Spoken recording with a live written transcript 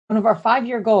one of our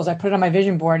 5-year goals, I put it on my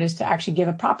vision board, is to actually give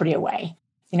a property away.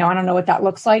 I don't know what that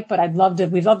looks like, but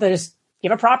we'd love to just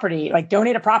give a property, like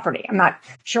donate a property. I'm not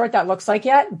sure what that looks like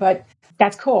yet, but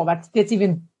that's cool. It's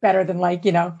even better than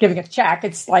giving a check.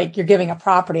 It's like you're giving a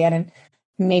property, and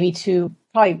maybe to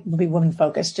probably will be women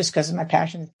focused just because of my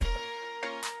passion.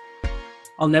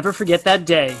 I'll never forget that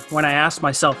day when I asked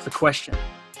myself the question,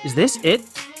 is this it?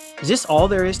 Is this all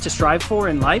there is to strive for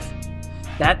in life?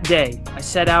 That day, I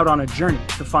set out on a journey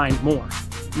to find more.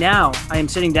 Now, I am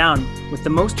sitting down with the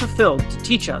most fulfilled to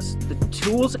teach us the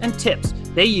tools and tips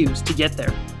they use to get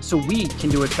there so we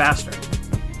can do it faster.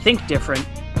 Think different,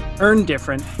 earn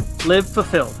different, live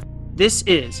fulfilled. This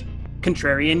is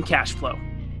Contrarian Cash Flow.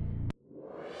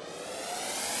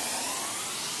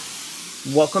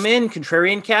 Welcome in,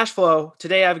 Contrarian Cash Flow.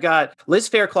 Today I've got Liz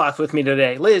Faircloth with me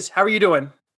today. Liz, how are you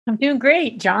doing? I'm doing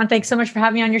great, John. Thanks so much for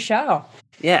having me on your show.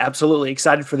 Yeah, absolutely.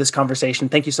 Excited for this conversation.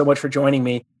 Thank you so much for joining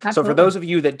me. Absolutely. So for those of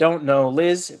you that don't know,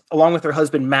 Liz, along with her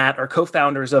husband, Matt, are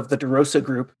co-founders of the DeRosa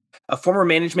Group, a former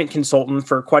management consultant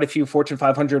for quite a few Fortune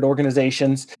 500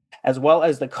 organizations, as well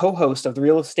as the co-host of the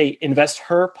Real Estate Invest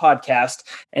Her podcast,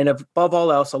 and above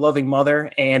all else, a loving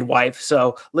mother and wife.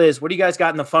 So Liz, what do you guys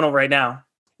got in the funnel right now?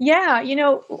 Yeah,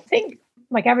 I think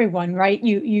like everyone, right?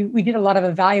 We did a lot of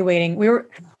evaluating. We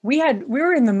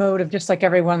were in the mode of just like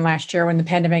everyone last year when the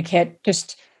pandemic hit,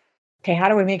 just, okay, how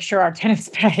do we make sure our tenants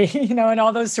pay, and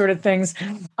all those sort of things,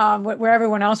 where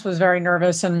everyone else was very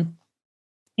nervous and,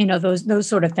 those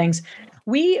sort of things.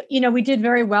 We did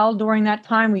very well during that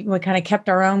time. We kind of kept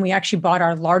our own. We actually bought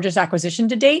our largest acquisition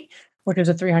to date, which was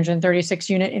a 336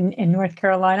 unit in North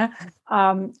Carolina.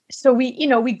 So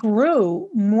we grew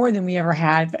more than we ever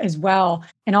had as well,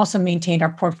 and also maintained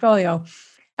our portfolio.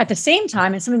 At the same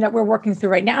time, and something that we're working through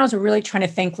right now is we're really trying to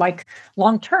think like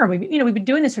long term. We've been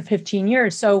doing this for 15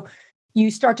 years. So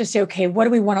you start to say, okay, what do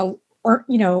we want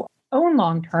to own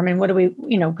long term, and what do we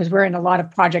because we're in a lot of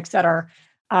projects that are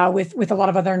with a lot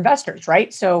of other investors,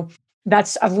 right? So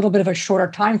that's a little bit of a shorter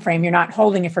time frame. You're not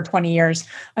holding it for 20 years.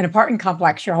 An apartment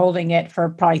complex, you're holding it for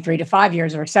probably 3 to 5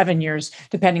 years or 7 years,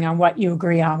 depending on what you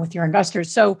agree on with your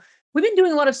investors. So we've been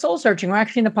doing a lot of soul searching. We're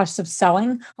actually in the process of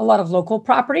selling a lot of local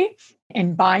property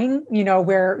and buying,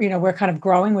 where we're kind of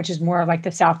growing, which is more like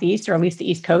the Southeast, or at least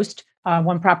the East Coast.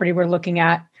 One property we're looking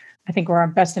at, I think where our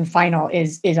best and final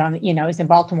is in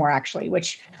Baltimore, actually,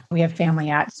 which we have family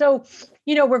at. So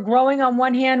we're growing on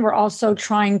one hand. We're also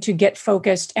trying to get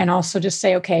focused and also just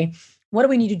say, okay, what do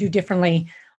we need to do differently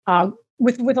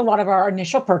with a lot of our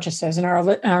initial purchases and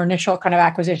our initial kind of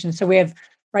acquisitions. So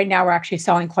right now we're actually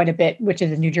selling quite a bit, which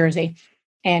is in New Jersey,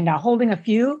 and holding a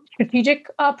few strategic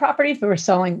properties, but we're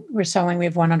selling. We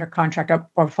have one under contract, a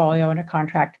portfolio under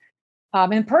contract.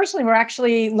 And personally, we're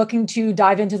actually looking to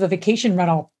dive into the vacation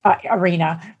rental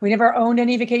arena. We never owned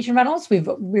any vacation rentals.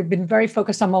 We've been very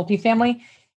focused on multifamily.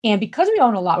 And because we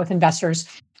own a lot with investors,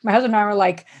 my husband and I were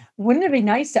like, wouldn't it be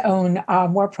nice to own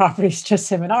more properties, just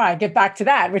him and I? Get back to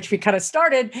that, which we kind of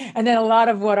started. And then a lot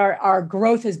of what our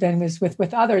growth has been was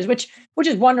with others, which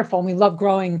is wonderful. And we love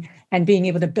growing and being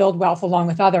able to build wealth along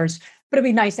with others. But it'd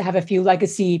be nice to have a few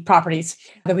legacy properties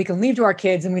that we can leave to our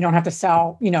kids, and we don't have to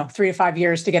sell, 3 to 5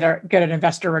 years to get an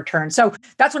investor return. So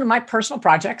that's one of my personal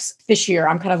projects this year.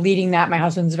 I'm kind of leading that. My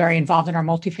husband's very involved in our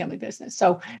multifamily business.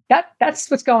 So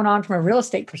that's what's going on from a real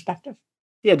estate perspective.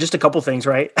 Yeah, just a couple things,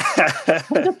 right?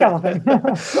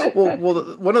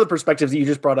 Well, one of the perspectives that you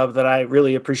just brought up that I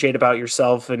really appreciate about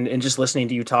yourself and just listening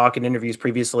to you talk in interviews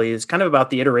previously is kind of about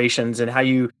the iterations and how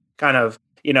you kind of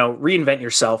reinvent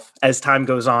yourself as time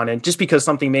goes on. And just because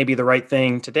something may be the right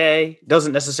thing today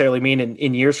doesn't necessarily mean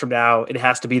in years from now, it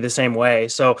has to be the same way.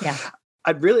 So yeah.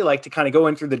 I'd really like to kind of go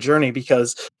in through the journey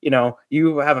because,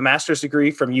 you have a master's degree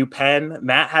from UPenn.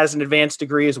 Matt has an advanced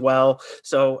degree as well.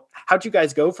 So how'd you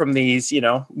guys go from these,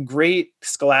 great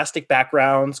scholastic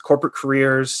backgrounds, corporate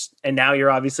careers, and now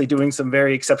you're obviously doing some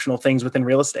very exceptional things within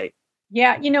real estate?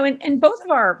 Yeah, in both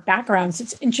of our backgrounds,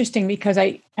 it's interesting because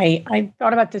I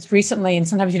thought about this recently, and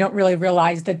sometimes you don't really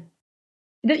realize that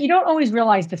you don't always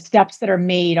realize the steps that are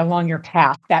made along your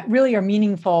path that really are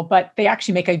meaningful, but they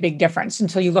actually make a big difference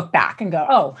until you look back and go,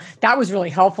 oh, that was really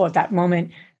helpful at that moment,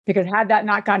 because had that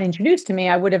not gotten introduced to me,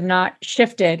 I would have not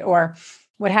shifted or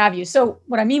what have you. So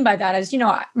what I mean by that is,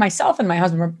 myself and my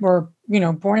husband were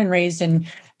born and raised in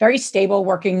very stable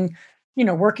working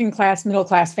class, middle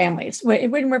class families.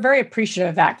 We're very appreciative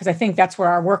of that, because I think that's where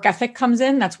our work ethic comes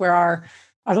in. That's where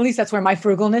at least that's where my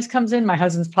frugalness comes in. My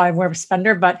husband's probably more of a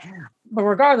spender, but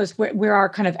regardless, where our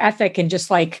kind of ethic and just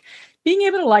like being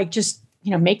able to just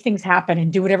make things happen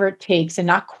and do whatever it takes and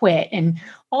not quit, and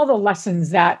all the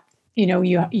lessons that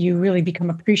you really become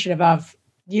appreciative of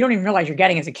you don't even realize you're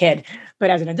getting as a kid. But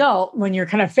as an adult, when you're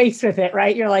kind of faced with it,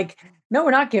 right, you're like, no,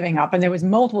 we're not giving up. And there was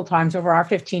multiple times over our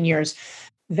 15 years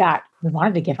that we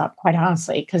wanted to give up, quite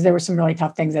honestly, because there were some really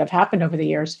tough things that have happened over the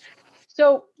years.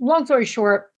 So long story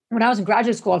short, when I was in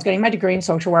graduate school, I was getting my degree in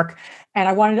social work and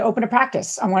I wanted to open a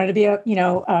practice. I wanted to be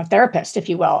a therapist, if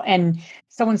you will. And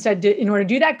someone said, in order to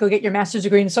do that, go get your master's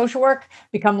degree in social work,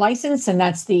 become licensed. And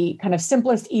that's the kind of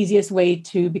simplest, easiest way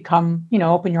to become,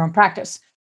 open your own practice.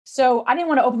 So I didn't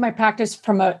want to open my practice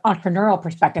from an entrepreneurial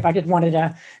perspective. I just wanted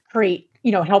to create,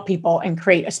 help people and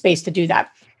create a space to do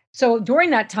that. So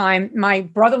during that time, my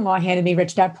brother-in-law handed me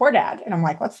Rich Dad, Poor Dad. And I'm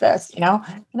like, what's this? And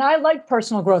I like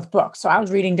personal growth books. So I was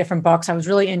reading different books. I was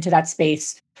really into that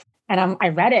space. And I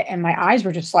read it and my eyes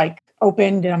were just like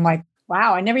opened. And I'm like,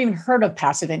 wow, I never even heard of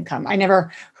passive income. I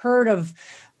never heard of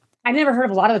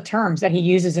a lot of the terms that he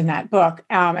uses in that book.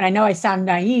 And I know I sound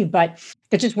naive, but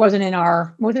it just wasn't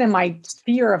in my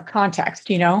sphere of context,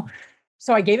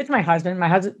 So I gave it to my husband.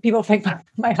 People think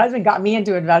my husband got me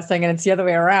into investing and it's the other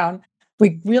way around.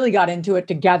 We really got into it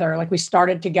together. Like we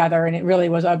started together and it really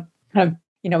was a kind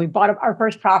of, we bought our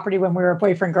first property when we were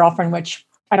boyfriend, girlfriend, which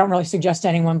I don't really suggest to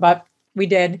anyone, but we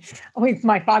did.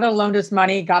 My father loaned us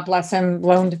money, God bless him,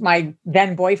 loaned my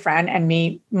then boyfriend and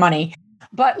me money.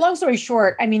 But long story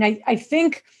short, I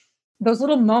think those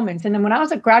little moments. And then when I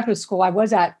was at graduate school, I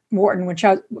was at Wharton,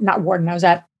 I was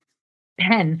at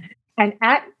Penn. And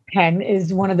at Penn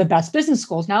is one of the best business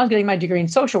schools. Now I was getting my degree in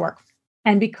social work.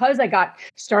 And because I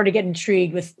started to get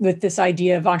intrigued with this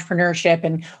idea of entrepreneurship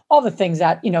and all the things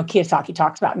that, Kiyosaki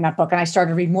talks about in that book, and I started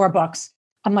to read more books,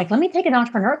 I'm like, let me take an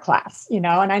entrepreneur class, and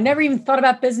I never even thought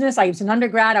about business. I was an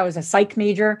undergrad. I was a psych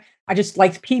major. I just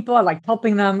liked people. I liked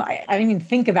helping them. I didn't even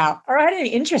think about, or I had any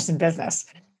interest in business.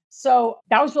 So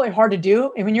that was really hard to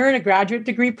do. And when you're in a graduate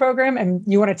degree program and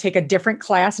you want to take a different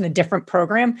class in a different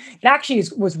program, it actually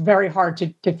was very hard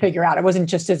to figure out. It wasn't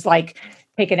just as like,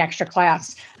 take an extra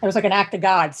class. It was like an act of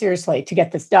God, seriously, to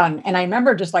get this done. And I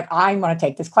remember just like, I want to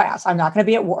take this class. I'm not going to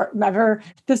be at work, never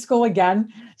to school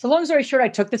again. So long story short, I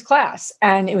took this class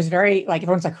and it was very like,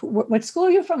 everyone's like, what school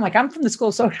are you from? Like, I'm from the School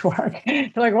of Social Work.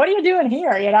 They're like, what are you doing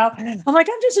here? I'm like,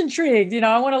 I'm just intrigued.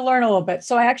 I want to learn a little bit.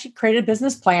 So I actually created a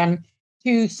business plan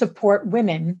to support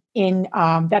women in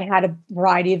that had a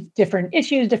variety of different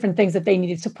issues, different things that they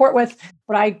needed support with.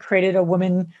 But I created a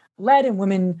women-led and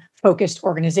women-focused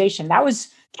organization. That was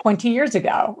 20 years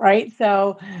ago, right?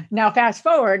 So now fast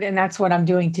forward, and that's what I'm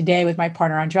doing today with my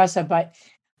partner, Andressa. But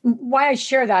why I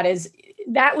share that is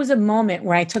that was a moment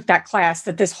where I took that class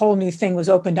that this whole new thing was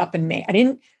opened up in me. I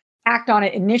didn't act on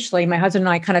it initially. My husband and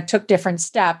I kind of took different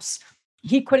steps.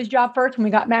 He quit his job first when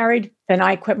we got married. Then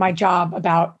I quit my job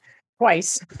about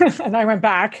twice and I went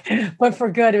back, but for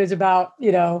good, it was about,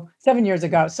 7 years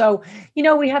ago. So,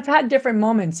 we have had different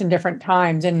moments in different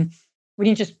times and we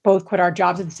didn't just both quit our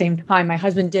jobs at the same time. My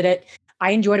husband did it. I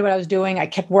enjoyed what I was doing. I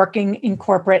kept working in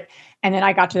corporate. And then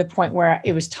I got to the point where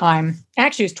it was time.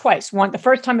 Actually, it was twice. The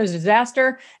first time it was a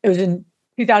disaster. It was in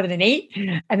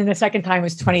 2008. And then the second time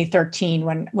was 2013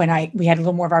 when we had a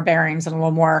little more of our bearings and a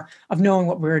little more of knowing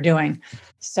what we were doing.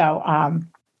 So,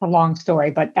 a long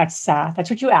story, but that's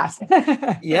what you asked.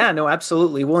 Yeah, no,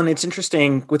 absolutely. Well, and it's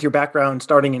interesting with your background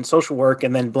starting in social work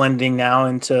and then blending now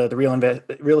into the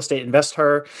real estate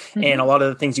investor and a lot of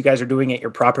the things you guys are doing at your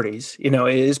properties, it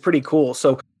is pretty cool.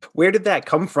 So where did that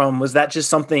come from? Was that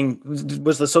just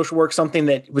was the social work something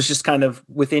that was just kind of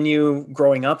within you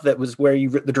growing up that was where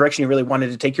the direction you really wanted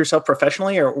to take yourself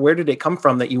professionally, or where did it come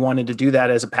from that you wanted to do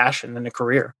that as a passion and a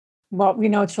career? Well,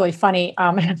 it's really funny.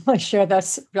 I'm going to share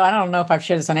this. I don't know if I've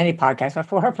shared this on any podcast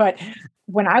before, but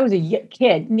when I was a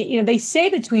kid, they say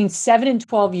between 7 and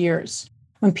 12 years,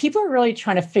 when people are really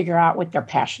trying to figure out what their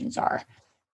passions are,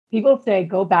 people say,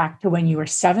 go back to when you were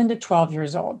 7 to 12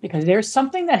 years old, because there's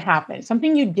something that happened,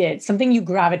 something you did, something you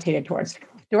gravitated towards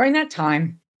during that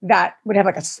time that would have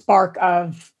like a spark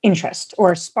of interest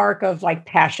or a spark of like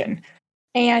passion.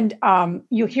 And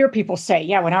you hear people say,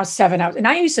 yeah, when I was 7,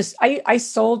 I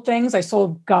sold things. I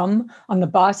sold gum on the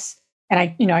bus and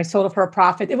I sold it for a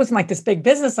profit. It wasn't like this big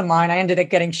business of mine. I ended up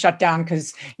getting shut down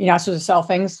because you're not supposed to sell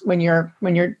things when you're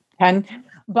 10.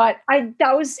 But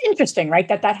that was interesting, right?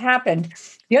 That happened.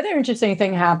 The other interesting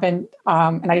thing happened,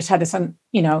 and I just had this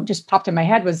just popped in my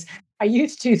head was I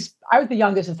was the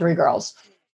youngest of 3 girls.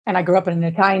 And I grew up in an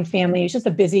Italian family. It's just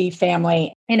a busy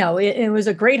family. It was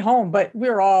a great home, but we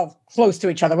were all close to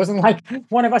each other. It wasn't like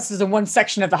one of us is in one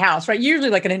section of the house, right?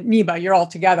 Usually like an amoeba, you're all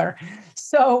together.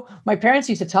 So my parents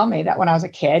used to tell me that when I was a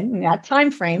kid, in that time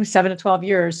frame, 7 to 12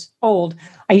 years old,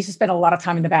 I used to spend a lot of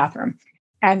time in the bathroom.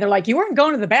 And they're like, you weren't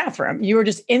going to the bathroom. You were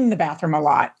just in the bathroom a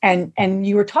lot. And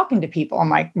you were talking to people. I'm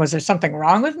like, was there something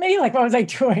wrong with me? Like, what was I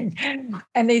doing?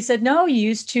 And they said, no, you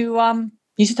used to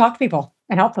talk to people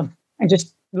and help them and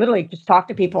just literally just talk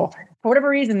to people. For whatever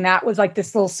reason, that was like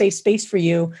this little safe space for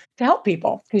you to help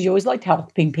people, because you always liked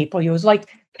helping people. You always liked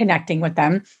connecting with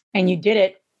them. And you did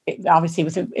it obviously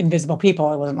with invisible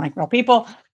people. It wasn't like real people.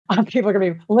 People are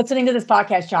going to be listening to this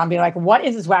podcast, John, be like, what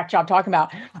is this whack job talking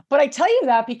about? But I tell you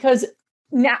that because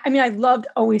now, I mean, I loved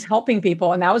always helping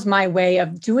people. And that was my way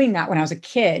of doing that when I was a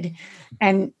kid.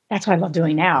 And that's what I love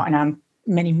doing now. And I'm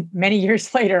many, many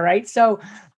years later, right? So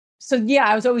yeah,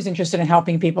 I was always interested in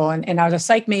helping people. And I was a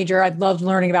psych major. I loved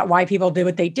learning about why people did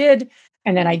what they did.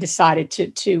 And then I decided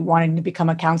to wanting to become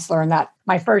a counselor. And that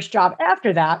my first job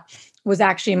after that was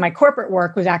actually in my corporate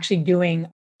work, was actually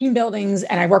doing team buildings,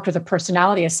 and I worked with a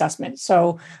personality assessment.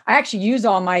 So I actually used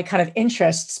all my kind of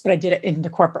interests, but I did it in the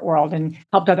corporate world and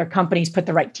helped other companies put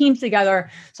the right teams together.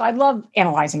 So I love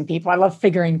analyzing people. I love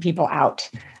figuring people out.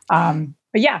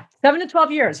 But yeah, 7 to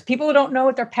 12 years. People who don't know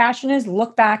what their passion is,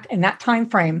 look back in that time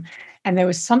frame, and there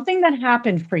was something that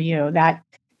happened for you that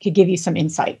could give you some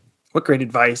insight. What great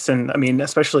advice. And I mean,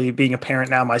 especially being a parent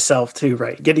now myself too,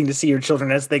 right? Getting to see your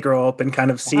children as they grow up and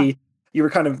kind of see, you were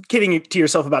kind of kidding to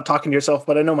yourself about talking to yourself,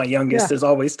 but I know my youngest is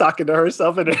always talking to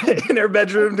herself in her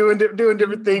bedroom, doing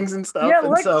different things and stuff. Yeah,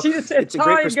 and so it's a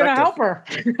great perspective. Gonna help her.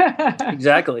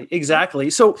 Exactly.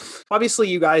 So obviously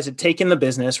you guys had taken the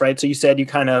business, right? So you said you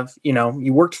kind of,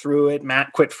 you worked through it.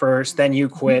 Matt quit first, then you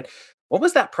quit. What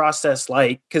was that process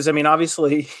like? Because I mean,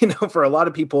 obviously, for a lot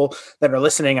of people that are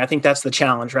listening, I think that's the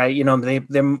challenge, right?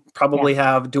 They probably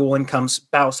have dual income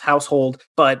spouse household,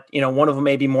 but one of them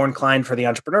may be more inclined for the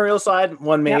entrepreneurial side.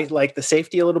 One may like the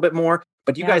safety a little bit more.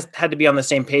 But you guys had to be on the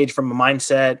same page from a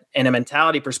mindset and a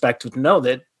mentality perspective to know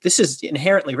that this is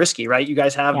inherently risky, right? You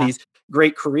guys have these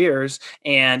great careers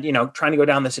and, trying to go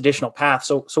down this additional path.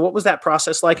 So what was that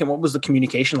process like? And what was the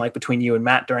communication like between you and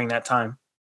Matt during that time?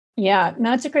 Yeah,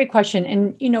 no, that's a great question.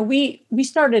 And, we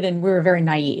started and we were very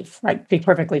naive, right? To be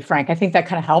perfectly frank. I think that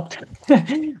kind of helped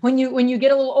when you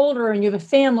get a little older and you have a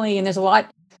family and there's a lot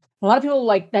of people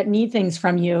like that need things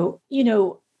from you,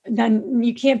 then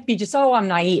you can't be just, oh, I'm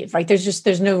naive, right?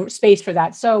 There's no space for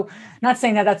that. So not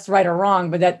saying that that's right or wrong,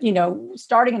 but that,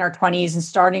 starting in our 20s and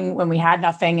starting when we had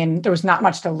nothing and there was not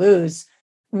much to lose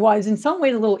was in some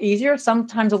ways a little easier,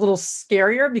 sometimes a little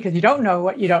scarier because you don't know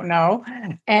what you don't know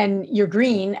and you're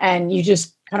green and you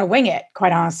just kind of wing it,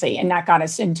 quite honestly. And that got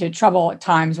us into trouble at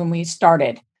times when we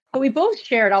started. But we both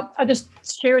shared, I'll just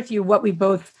share with you what we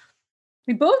both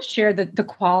shared the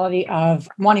quality of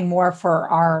wanting more for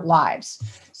our lives.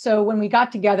 So when we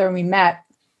got together and we met,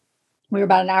 we were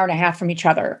about an hour and a half from each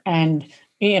other. And,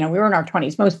 we were in our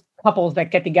 20s. Most couples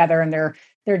that get together and they're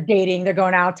dating, they're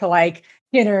going out to like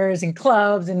dinners and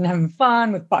clubs and having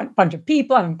fun with a bunch of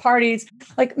people, having parties.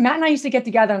 Like Matt and I used to get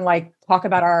together and like talk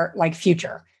about our like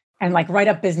future and like write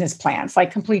up business plans, like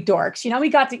complete dorks.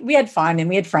 We had fun and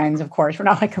we had friends, of course. We're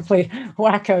not like complete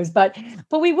wackos, but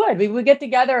we would get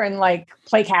together and like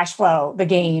play cash flow, the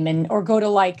game, or go to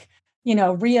like,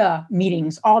 RIA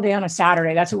meetings all day on a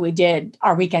Saturday. That's what we did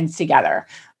our weekends together.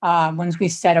 Once we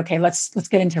said, okay, let's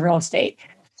get into real estate.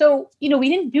 So, we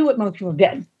didn't do what most people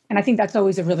did. And I think that's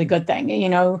always a really good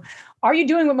thing. Are you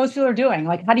doing what most people are doing?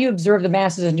 Like, how do you observe the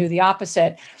masses and do the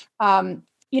opposite? I'm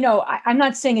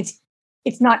not saying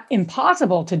it's not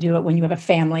impossible to do it when you have a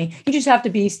family. You just have to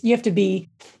be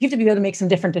able to make some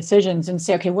different decisions and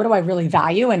say, okay, what do I really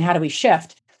value and how do we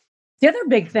shift? The other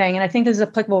big thing, and I think this is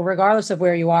applicable regardless of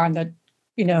where you are in the,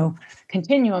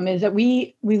 continuum, is that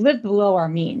we lived below our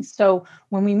means. So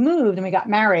when we moved and we got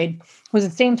married, it was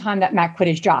the same time that Matt quit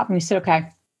his job. And we said, okay,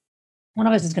 one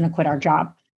of us is going to quit our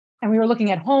job. And we were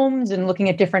looking at homes and looking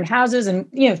at different houses and,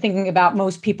 thinking about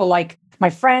most people like my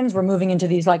friends were moving into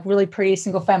these like really pretty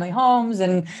single family homes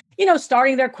and,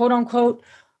 starting their quote unquote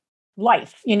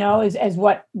life, as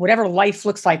whatever life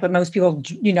looks like, but most people,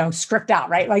 script out,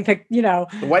 right? Like, the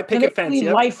white picket fence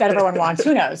life that everyone wants,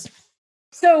 who knows?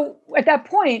 So at that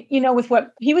point, with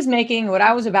what he was making, what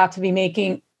I was about to be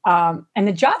making, and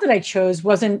the job that I chose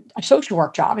wasn't a social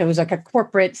work job. It was like a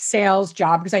corporate sales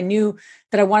job because I knew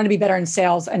that I wanted to be better in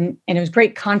sales and it was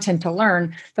great content to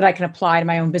learn that I can apply to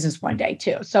my own business one day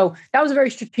too. So that was a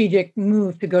very strategic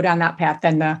move to go down that path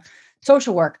than the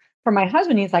social work. For my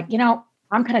husband, he's like,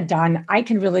 I'm kind of done. I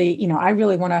can really, I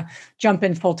really want to jump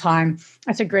in full time.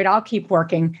 I said, great, I'll keep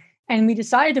working. And we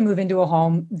decided to move into a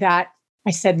home that I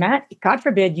said, Matt, God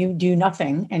forbid you do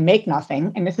nothing and make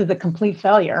nothing. And this is a complete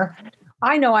failure.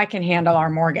 I know I can handle our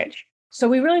mortgage. So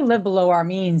we really lived below our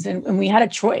means and we had a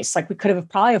choice. Like we could have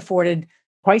probably afforded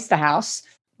twice the house,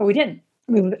 but we didn't.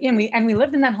 we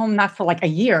lived in that home not for like a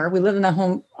year. We lived in that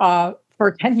home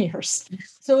for 10 years.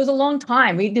 So it was a long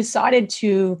time. We decided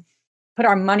to put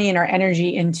our money and our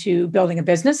energy into building a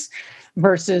business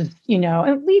versus,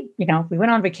 and we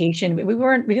went on vacation.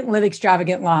 We didn't live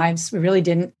extravagant lives. We really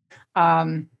didn't.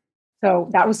 So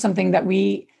that was something that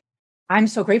I'm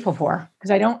so grateful for,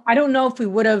 because I don't know if we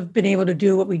would have been able to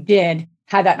do what we did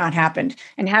had that not happened.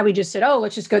 And had we just said, oh,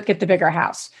 let's just go get the bigger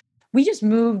house. We just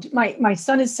moved. My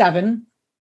son is 7.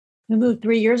 We moved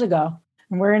 3 years ago,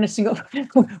 and we're in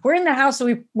the house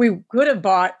that we could have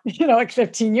bought, like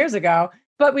 15 years ago.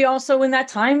 But we also, in that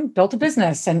time, built a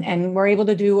business and we're able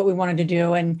to do what we wanted to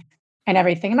do and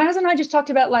everything. And my husband and I just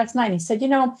talked about it last night. And he said,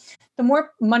 the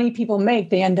more money people make,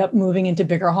 they end up moving into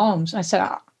bigger homes. And I said,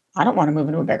 I don't want to move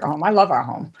into a bigger home. I love our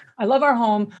home. I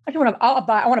want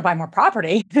to buy more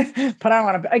property, but I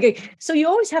want to. Okay. So you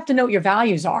always have to know what your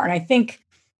values are. And I think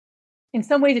in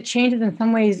some ways it changes. In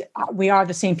some ways we are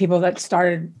the same people that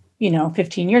started,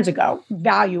 15 years ago,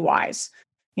 value wise,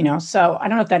 so I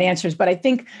don't know if that answers, but I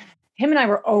think him and I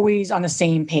were always on the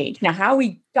same page. Now, how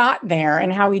we got there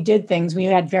and how we did things, we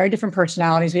had very different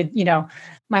personalities. We had,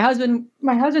 my husband,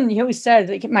 he always said,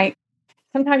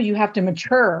 sometimes you have to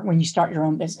mature when you start your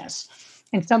own business.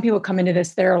 And some people come into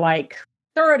this, they're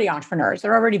already entrepreneurs.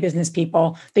 They're already business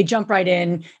people. They jump right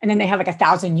in and then they have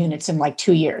 1,000 units in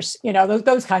 2 years,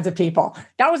 those kinds of people.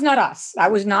 That was not us.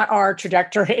 That was not our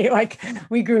trajectory.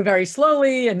 We grew very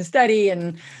slowly and steady.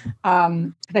 And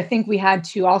I think we had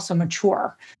to also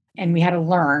mature. And we had to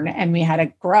learn and we had to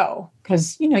grow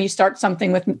because, you start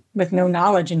something with no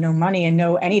knowledge and no money and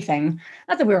no anything.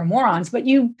 Not that we were morons, but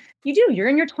you're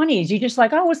in your 20s. You just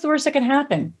oh, what's the worst that can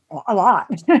happen? Well, a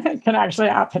lot can actually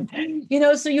happen,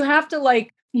 so you have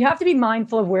to be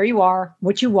mindful of where you are,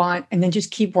 what you want, and then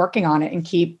just keep working on it and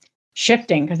keep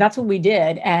shifting because that's what we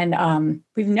did. And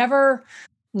we've never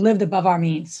lived above our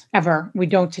means ever. We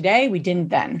don't today. We didn't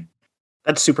then.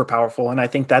 That's super powerful. And I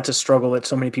think that's a struggle that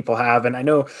so many people have. And I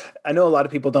know a lot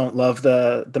of people don't love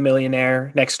the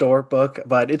Millionaire Next Door book,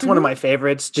 but it's one of my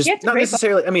favorites. Just not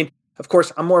necessarily. I mean, of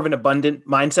course, I'm more of an abundant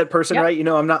mindset person, right?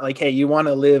 I'm not like, hey, you want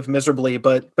to live miserably,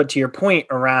 but to your point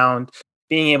around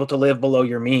being able to live below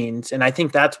your means. And I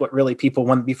think that's what really people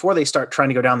want before they start trying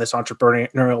to go down this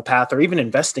entrepreneurial path or even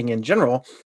investing in general.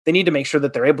 They need to make sure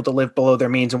that they're able to live below their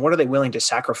means and what are they willing to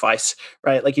sacrifice,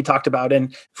 right? Like you talked about.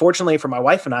 And fortunately for my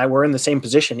wife and I, we're in the same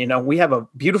position. We have a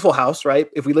beautiful house, right?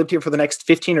 If we lived here for the next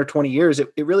 15 or 20 years,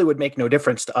 it really would make no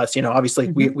difference to us.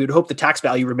 Obviously we would hope the tax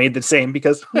value remained the same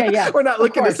because we're not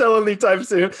looking to sell anytime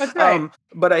soon. That's right.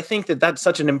 But I think that that's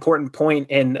such an important point.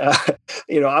 And,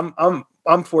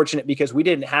 I'm fortunate because we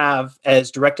didn't have as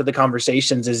direct of the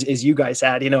conversations as you guys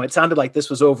had. It sounded like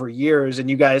this was over years and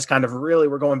you guys kind of really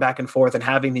were going back and forth and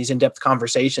having these in-depth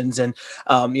conversations. And,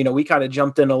 we kind of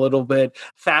jumped in a little bit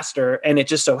faster. And it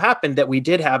just so happened that we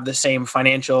did have the same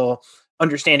financial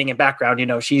understanding and background.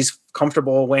 She's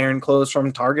comfortable wearing clothes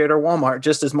from Target or Walmart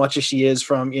just as much as she is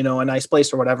from, a nice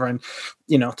place or whatever. And,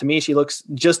 to me, she looks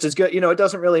just as good. It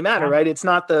doesn't really matter, right? It's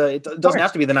not it doesn't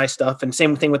have to be the nice stuff. And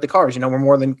same thing with the cars. We're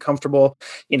more than comfortable,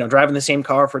 driving the same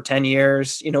car for 10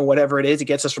 years, whatever it is, it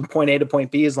gets us from point A to point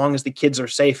B as long as the kids are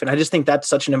safe. And I just think that's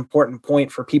such an important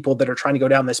point for people that are trying to go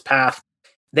down this path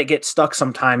that get stuck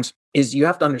sometimes is you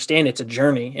have to understand it's a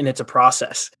journey and it's a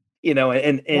process.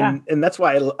 And that's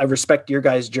why I respect your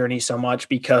guys' journey so much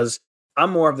because I'm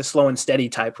more of the slow and steady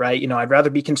type, right? I'd rather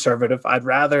be conservative. I'd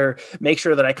rather make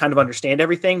sure that I kind of understand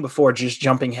everything before just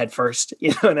jumping head first,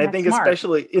 and I think smart.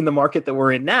 Especially in the market that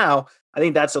we're in now, I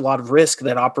think that's a lot of risk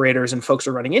that operators and folks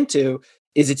are running into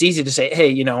is it's easy to say,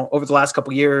 hey, over the last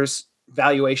couple of years,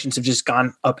 valuations have just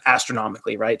gone up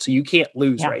astronomically, right? So you can't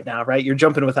lose right now, right? You're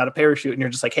jumping without a parachute and you're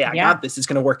just like, hey, I got this. It's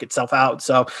going to work itself out.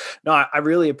 So no, I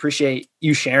really appreciate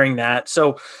you sharing that.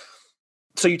 So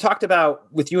you talked about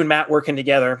with you and Matt working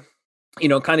together,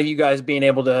 kind of you guys being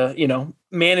able to,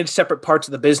 manage separate parts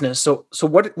of the business. So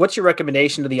what's your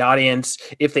recommendation to the audience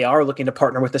if they are looking to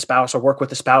partner with a spouse or work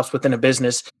with a spouse within a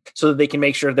business so that they can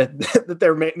make sure that, that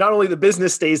their not only the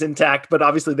business stays intact, but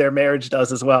obviously their marriage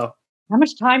does as well? How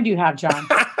much time do you have, John?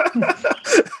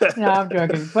 No, I'm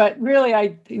joking. But really,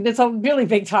 it's a really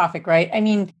big topic, right? I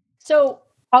mean, so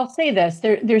I'll say this: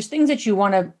 there's things that you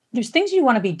want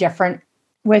to be different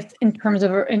with in terms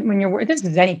of when you're. This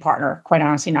is any partner, quite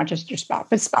honestly, not just your spouse.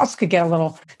 But spouse could get a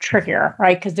little trickier,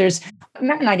 right? Because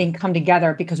Matt and I didn't come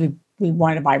together because we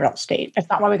wanted to buy real estate. That's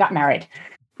not why we got married.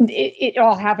 It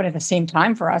all happened at the same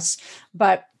time for us,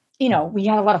 but we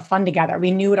had a lot of fun together.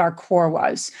 We knew what our core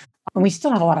was. And we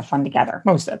still have a lot of fun together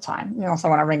most of the time.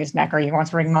 Someone to wring his neck or he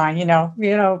wants to wring mine,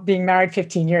 being married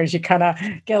 15 years, you kind of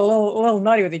get a little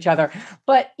nutty with each other.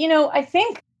 But, I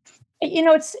think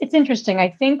It's interesting. I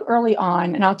think early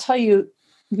on, and I'll tell you,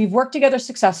 we've worked together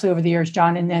successfully over the years,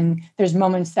 John. And then there's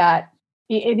moments that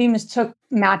it even took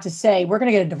Matt to say, we're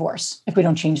going to get a divorce if we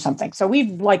don't change something. So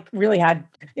we've like really had,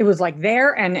 it was like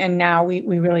there. And now we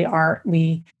really are,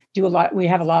 we do a lot. We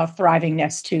have a lot of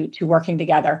thrivingness to working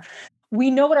together.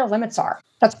 We know what our limits are.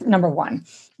 That's number one.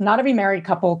 Not every married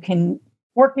couple can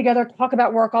work together, talk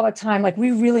about work all the time. Like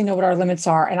we really know what our limits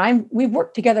are. And we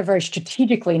work together very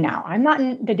strategically now. I'm not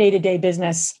in the day-to-day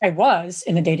business. I was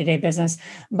in the day-to-day business,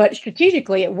 but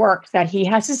strategically it works that he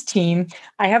has his team.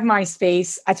 I have my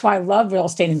space. That's why I love Real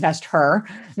Estate Invest Her,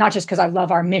 not just because I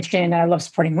love our mission and I love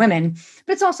supporting women,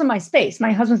 but it's also my space.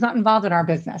 My husband's not involved in our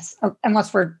business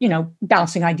unless we're,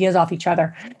 bouncing ideas off each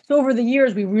other. So over the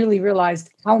years, we really realized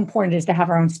how important it is to have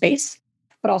our own space,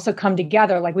 but also come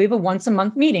together. Like we have a once a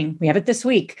month meeting. We have it this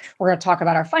week. We're going to talk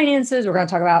about our finances. We're going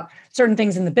to talk about certain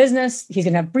things in the business. He's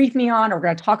going to brief me on, or we're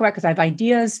going to talk about because I have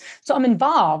ideas. So I'm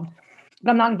involved, but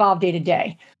I'm not involved day to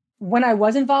day. When I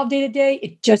was involved day to day,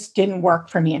 it just didn't work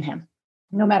for me and him.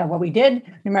 No matter what we did,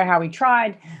 no matter how we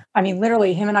tried. I mean,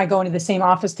 literally him and I go into the same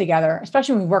office together,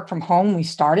 especially when we work from home, we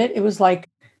started. It was like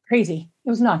crazy. It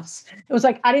was nuts. It was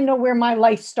like, I didn't know where my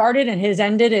life started and his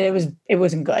ended. And it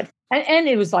wasn't good. And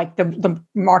it was like the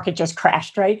market just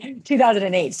crashed, right?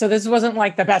 2008. So this wasn't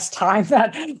like the best time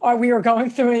that we were going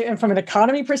through it. And from an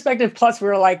economy perspective, plus we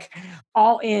were like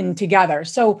all in together.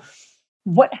 So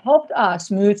what helped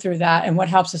us move through that and what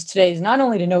helps us today is not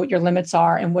only to know what your limits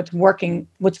are and what's working,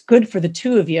 what's good for the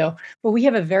two of you, but we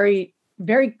have a very,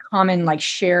 very common like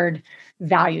shared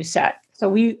value set. So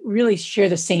we really share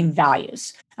the same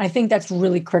values. I think that's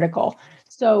really critical.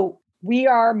 So we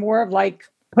are more of like,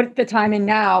 put the time in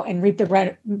now and reap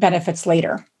the benefits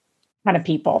later kind of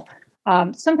people.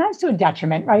 Sometimes to a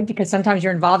detriment, right? Because sometimes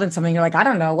you're involved in something, you're like, I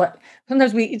don't know what,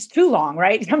 sometimes it's too long,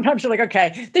 right? Sometimes you're like,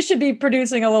 okay, this should be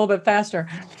producing a little bit faster.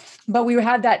 But we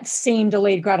had that same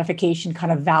delayed gratification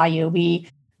kind of value. We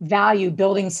value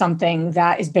building something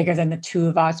that is bigger than the two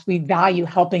of us. We value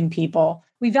helping people.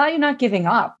 We value not giving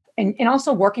up. And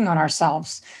also working on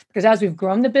ourselves, because as we've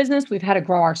grown the business, we've had to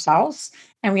grow ourselves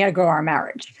and we had to grow our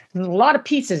marriage. There's a lot of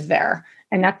pieces there.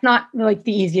 And that's not like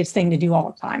the easiest thing to do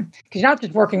all the time, because you're not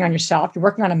just working on yourself, you're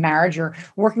working on a marriage, you're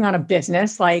working on a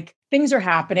business, like things are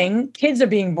happening, kids are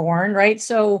being born, right?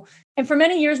 So, and for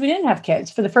many years, we didn't have kids.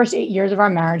 For the first 8 years of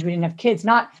our marriage, we didn't have kids,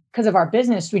 not because of our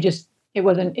business. It just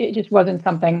wasn't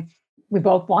something we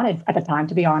both wanted at the time,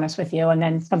 to be honest with you. And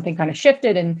then something kind of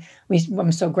shifted and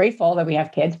I'm so grateful that we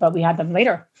have kids, but we had them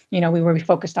later. We were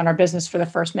focused on our business for the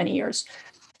first many years.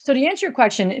 So to answer your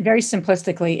question, very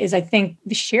simplistically, is I think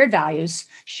the shared values,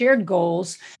 shared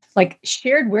goals, like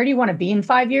shared, where do you want to be in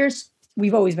 5 years?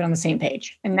 We've always been on the same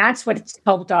page. And that's what's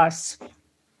helped us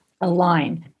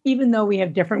align, even though we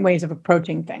have different ways of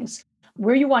approaching things.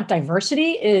 Where you want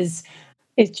diversity is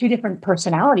two different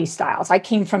personality styles. I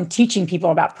came from teaching people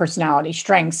about personality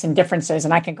strengths and differences,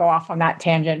 and I can go off on that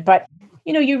tangent. But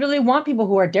you really want people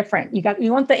who are different.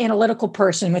 You want the analytical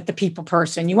person with the people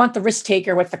person. You want the risk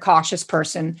taker with the cautious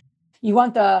person. You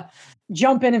want the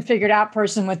jump in and figure it out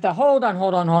person with the hold on,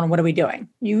 what are we doing?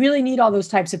 You really need all those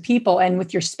types of people. And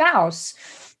with your spouse,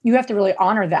 you have to really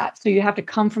honor that. So you have to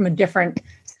come from a different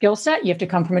skill set. You have to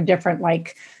come from a different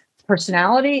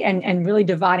personality and really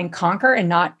divide and conquer and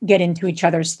not get into each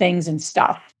other's things and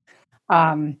stuff.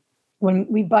 When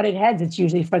we butted heads, it's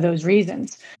usually for those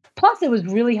reasons. Plus, it was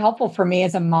really helpful for me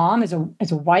as a mom, as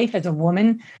a wife, as a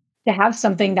woman, to have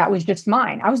something that was just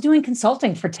mine. I was doing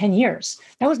consulting for 10 years.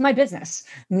 That was my business.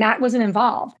 Matt wasn't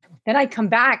involved. Then I come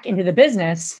back into the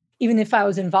business, even if I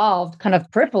was involved kind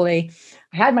of peripherally.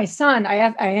 I had my son.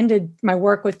 I ended my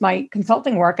work with my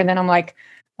consulting work. And then I'm like,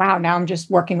 wow, now I'm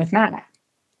just working with Matt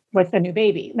with a new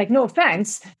baby. Like, no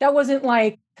offense. That wasn't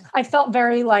like, I felt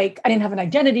very like I didn't have an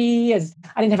identity, as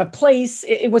I didn't have a place.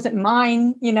 It wasn't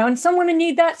mine, and some women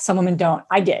need that. Some women don't.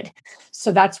 I did.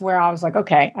 So that's where I was like,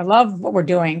 okay, I love what we're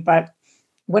doing, but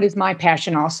what is my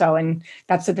passion also? And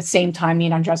that's at the same time, me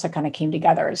and Andressa kind of came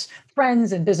together as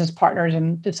friends and business partners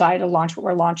and decided to launch what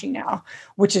we're launching now,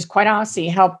 which is quite honestly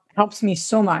helps me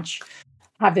so much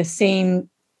have the same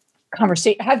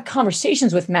have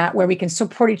conversations with Matt where we can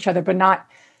support each other, but not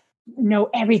know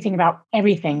everything about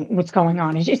everything, what's going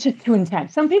on. It's just too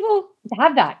intense. Some people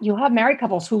have that. You'll have married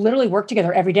couples who literally work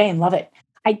together every day and love it.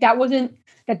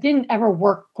 That didn't ever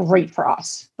work great for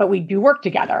us, but we do work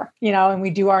together, and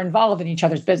we are involved in each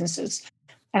other's businesses.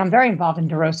 And I'm very involved in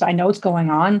DeRosa. I know what's going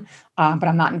on, but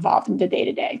I'm not involved in the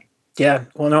day-to-day. Yeah.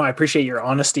 Well, no, I appreciate your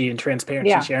honesty and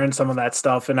transparency, sharing some of that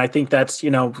stuff. And I think that's,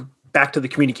 back to the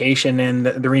communication and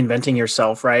the reinventing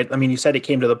yourself, right? I mean, you said it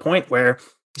came to the point where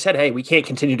said, hey, we can't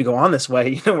continue to go on this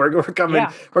way.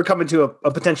 Yeah. we're coming to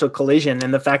a potential collision.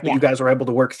 And the fact that Yeah. you guys were able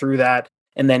to work through that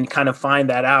and then kind of find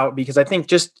that out, because I think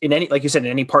just in any, like you said, in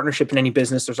any partnership, in any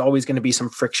business, there's always going to be some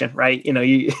friction, right? I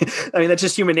mean, that's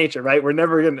just human nature, right? We're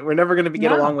never going to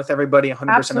get along No, with everybody 100% of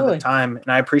the absolutely. time. And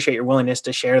I appreciate your willingness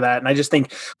to share that. And I just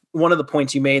think one of the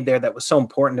points you made there that was so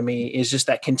important to me is just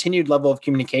that continued level of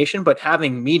communication, but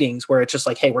having meetings where it's just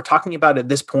like, hey, we're talking about at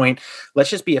this point, let's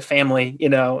just be a family,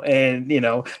 and,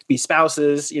 be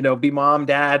spouses, be mom,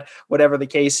 dad, whatever the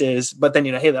case is. But then,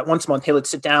 hey, that once a month, hey, let's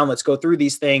sit down, let's go through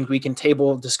these things. We can table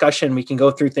discussion, we can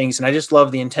go through things. And I just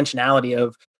love the intentionality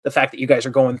of the fact that you guys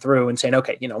are going through and saying,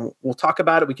 okay, we'll talk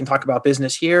about it. We can talk about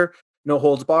business here, no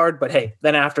holds barred, but hey,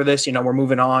 then after this, we're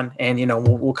moving on and,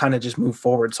 we'll kind of just move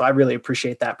forward. So I really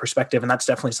appreciate that perspective. And that's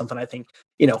definitely something I think,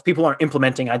 if people aren't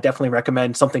implementing, I definitely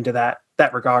recommend something to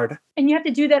that regard. And you have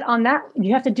to do that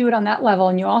you have to do it on that level.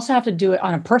 And you also have to do it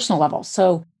on a personal level.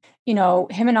 So,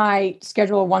 him and I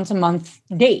schedule a once a month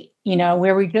date,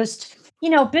 where we just,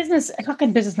 business, how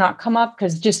can business not come up?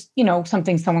 Because just,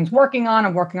 something someone's working on,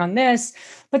 I'm working on this,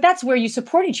 but that's where you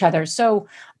support each other. So,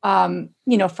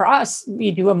 for us,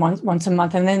 we do once a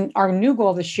month. And then our new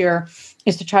goal this year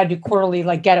is to try to do quarterly,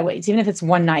 like getaways, even if it's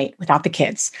one night without the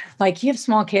kids. Like you have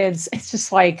small kids. It's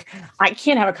just like, I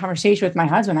can't have a conversation with my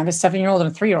husband. I have a 7-year-old and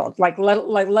a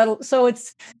 3-year-old, so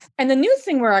it's, and the new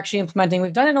thing we're actually implementing,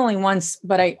 we've done it only once,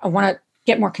 but I want to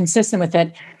get more consistent with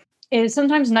it, is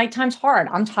sometimes nighttime's hard.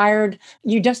 I'm tired.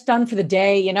 You're just done for the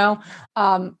day,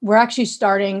 We're actually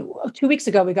starting 2 weeks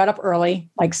ago. We got up early,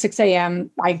 like 6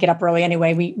 a.m. I get up early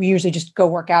anyway. We usually just go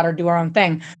work out or do our own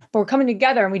thing. But we're coming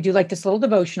together and we do like this little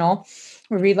devotional.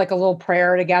 We read like a little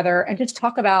prayer together and just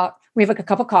talk about, we have like a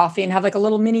cup of coffee and have like a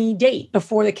little mini date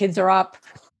before the kids are up.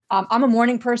 I'm a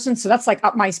morning person, so that's like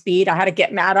up my speed. I had to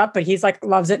get Matt up, but he's like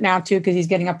loves it now too because he's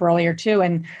getting up earlier too.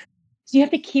 And so you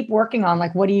have to keep working on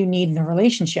like, what do you need in the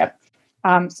relationship?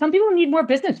 Some people need more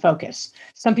business focus.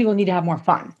 Some people need to have more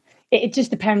fun. It just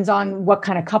depends on what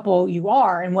kind of couple you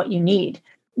are and what you need.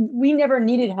 We never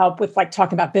needed help with like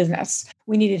talking about business.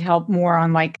 We needed help more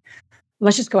on like,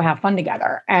 let's just go have fun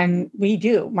together. And we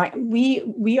do.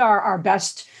 We are our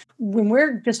best when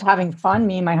we're just having fun,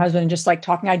 me and my husband, just like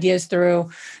talking ideas through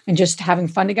and just having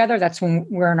fun together. That's when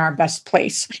we're in our best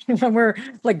place. When we're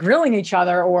like grilling each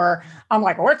other, or I'm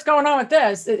like, what's going on with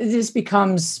this? It just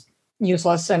becomes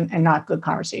useless and not good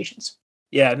conversations.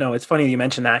 Yeah, no, it's funny you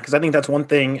mentioned that because I think that's one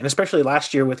thing, and especially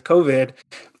last year with COVID,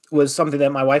 was something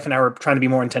that my wife and I were trying to be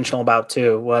more intentional about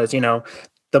too, was,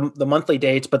 the monthly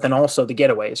dates, but then also the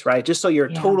getaways, right? Just so you're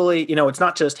totally, it's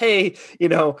not just, hey,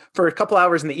 for a couple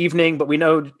hours in the evening, but we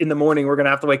know in the morning we're going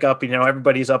to have to wake up,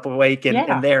 everybody's up awake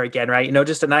and there again, right?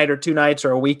 Just a night or 2 nights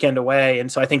or a weekend away.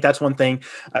 And so I think that's one thing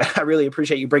I really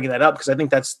appreciate you bringing that up, because I think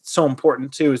that's so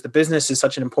important too, is the business is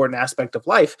such an important aspect of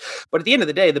life. But at the end of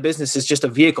the day, the business is just a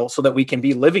vehicle so that we can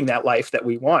be living that life that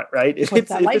we want, right? If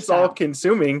it's all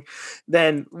consuming,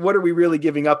 then what are we really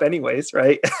giving up anyways,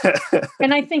 right?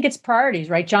 And I think it's priorities,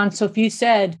 right, John? So if you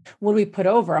said, what do we put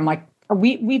over? I'm like,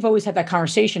 we've always had that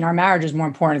conversation. Our marriage is more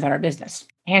important than our business,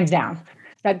 hands down.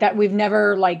 That we've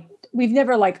never like,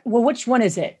 well, which one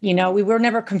is it? We were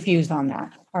never confused on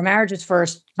that. Our marriage is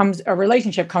first, a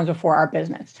relationship comes before our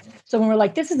business. So when we're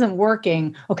like, this isn't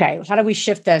working, okay, how do we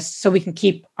shift this so we can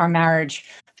keep our marriage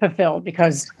fulfilled?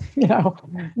 Because,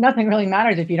 nothing really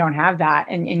matters if you don't have that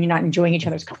and you're not enjoying each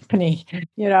other's company.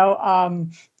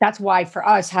 That's why for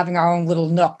us, having our own little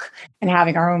nook and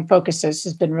having our own focuses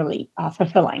has been really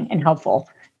fulfilling and helpful,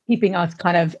 keeping us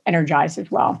kind of energized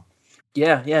as well.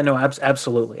 Yeah, no,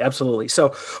 absolutely.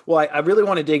 So, well, I really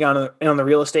want to dig on the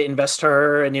real estate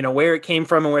investor and, where it came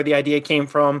from and where the idea came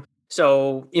from.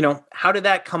 So, how did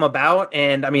that come about?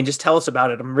 And I mean, just tell us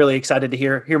about it. I'm really excited to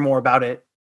hear more about it.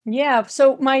 Yeah.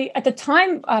 So at the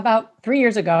time, about 3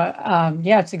 years ago,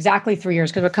 it's exactly 3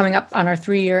 years because we're coming up on our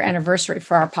 3-year anniversary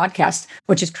for our podcast,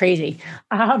 which is crazy.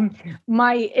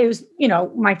 It was,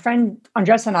 my friend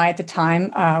Andressa and I at the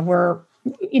time were,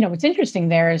 what's interesting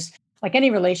there is, like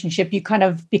any relationship, you kind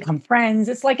of become friends.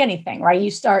 It's like anything, right?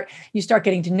 You start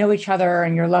getting to know each other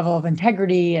and your level of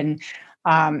integrity. And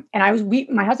my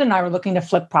husband and I were looking to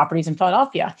flip properties in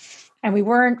Philadelphia, and we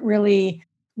weren't really.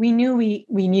 We knew we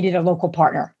needed a local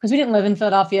partner because we didn't live in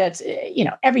Philadelphia. It's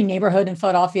every neighborhood in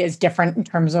Philadelphia is different in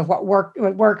terms of what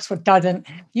works, what doesn't.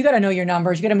 You got to know your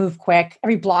numbers. You got to move quick.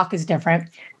 Every block is different.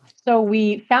 So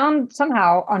we found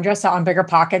somehow Andressa on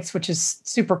BiggerPockets, which is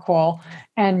super cool,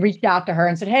 and reached out to her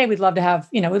and said, hey, we'd love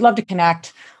to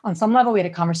connect on some level. We had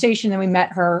a conversation, and we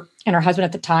met her and her husband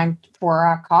at the time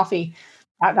for coffee.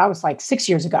 That was like 6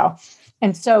 years ago.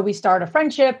 And so we started a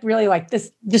friendship, really like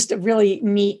this, just a really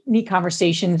neat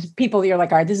conversations. People you're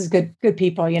like, all right, this is good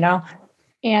people,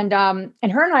 And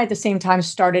her and I at the same time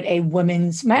started a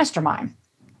women's mastermind.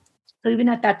 So even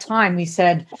at that time, we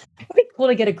said it'd be cool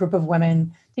to get a group of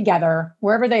women together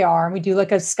wherever they are. And we do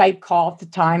like a Skype call at the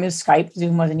time. It was Skype.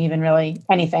 Zoom wasn't even really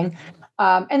anything.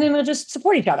 And then we'll just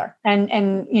support each other.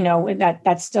 And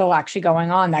that's still actually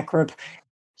going on, that group.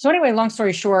 So anyway, long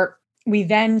story short, we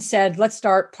then said, let's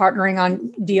start partnering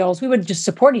on deals. We would just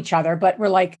support each other, but we're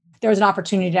like, there was an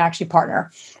opportunity to actually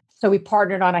partner. So we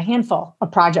partnered on a handful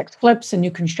of projects, flips and new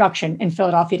construction in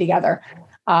Philadelphia together.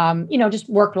 Just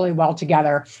worked really well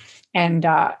together. And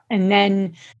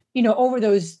then, over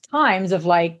those times of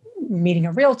like meeting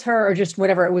a realtor or just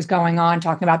whatever it was going on,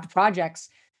 talking about the projects,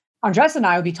 Andres and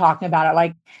I would be talking about it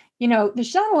like,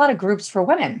 there's not a lot of groups for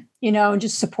women, and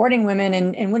just supporting women.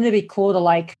 And wouldn't it be cool to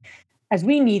like, as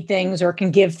we need things or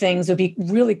can give things, it would be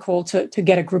really cool to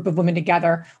get a group of women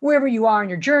together, wherever you are in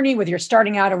your journey, whether you're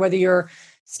starting out or whether you're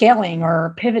scaling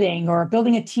or pivoting or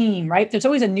building a team, right? There's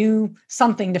always a new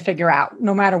something to figure out,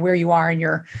 no matter where you are in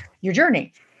your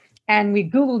journey. And we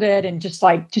Googled it and just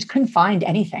couldn't find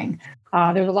anything.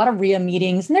 There was a lot of RIA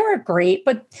meetings and they were great,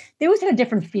 but they always had a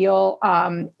different feel.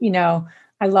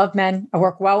 I love men. I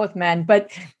work well with men,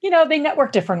 but they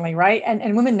network differently, right?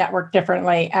 And women network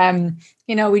differently.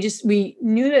 We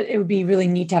knew that it would be really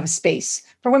neat to have a space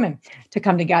for women to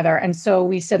come together. And so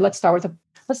we said, let's start with the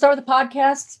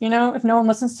podcast. If no one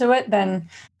listens to it, then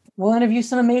we'll interview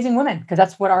some amazing women because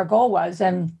that's what our goal was.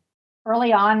 And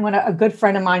early on, when a good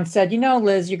friend of mine said,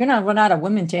 Liz, you're going to run out of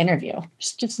women to interview.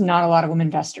 There's just not a lot of women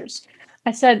investors.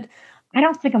 I said, I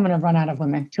don't think I'm going to run out of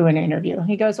women to an interview.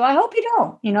 He goes, well, I hope you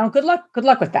don't, good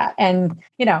luck with that. And,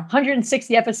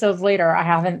 160 episodes later, I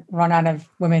haven't run out of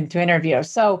women to interview.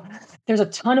 So there's a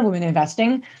ton of women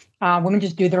investing. Women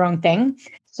just do their own thing.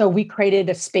 So we created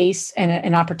a space and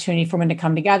an opportunity for women to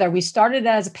come together. We started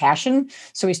as a passion.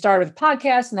 So we started with a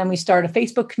podcast and then we started a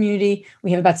Facebook community.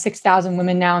 We have about 6,000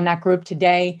 women now in that group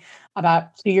today,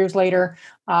 about 2 years later.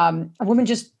 Women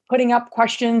just putting up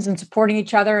questions and supporting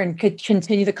each other and could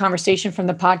continue the conversation from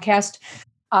the podcast.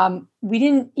 We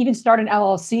didn't even start an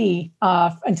LLC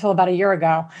until about a year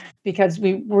ago because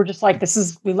we were just like,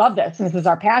 we love this and this is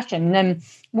our passion. And then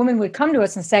women would come to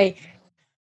us and say,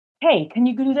 hey, can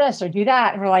you do this or do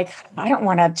that? And we're like, I don't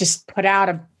want to just put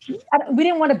out we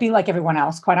didn't want to be like everyone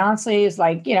else. Quite honestly, it's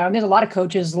like, there's a lot of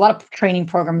coaches, a lot of training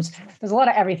programs. There's a lot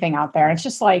of everything out there. It's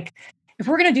just like, if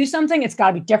we're going to do something, it's got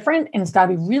to be different and it's got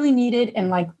to be really needed and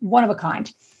like one of a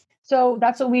kind. So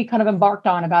that's what we kind of embarked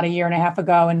on about a year and a half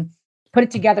ago and put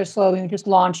it together slowly. We just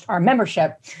launched our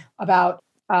membership about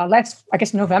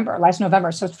last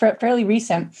November. So it's fairly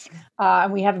recent.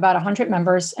 And we have about 100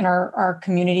 members in our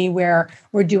community where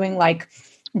we're doing like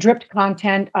dripped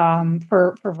content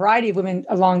for a variety of women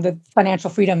along the financial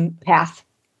freedom path.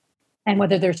 And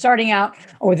whether they're starting out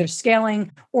or they're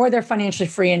scaling or they're financially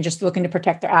free and just looking to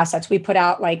protect their assets, we put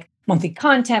out like monthly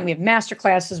content. We have master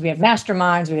classes, we have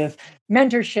masterminds, we have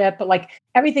mentorship, but like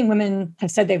everything women have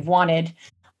said they've wanted.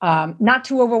 Not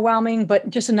too overwhelming, but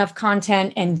just enough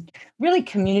content and really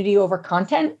community over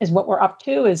content is what we're up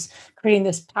to, is creating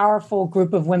this powerful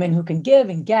group of women who can give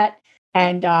and get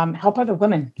and help other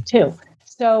women too.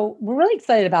 So we're really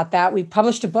excited about that. We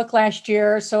published a book last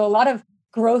year. So a lot of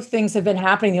growth things have been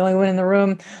happening, the only one in the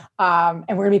room. And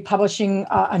we're going to be publishing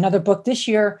another book this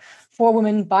year for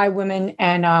women, by women.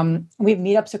 And we have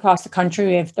meetups across the country.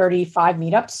 We have 35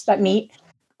 meetups that meet.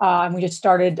 And we just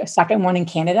started a second one in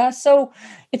Canada. So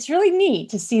it's really neat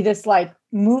to see this like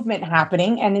movement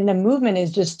happening. And then the movement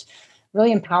is just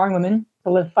really empowering women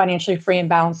to live financially free and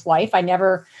balanced life.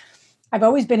 I've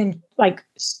always been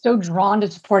so drawn to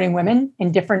supporting women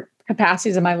in different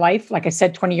capacities of my life. Like I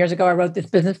said, 20 years ago, I wrote this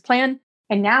business plan.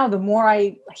 And now the more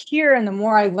I hear and the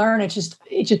more I learn, it just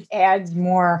adds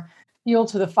more fuel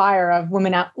to the fire of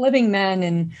women outliving men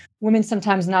and women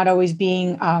sometimes not always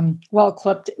being well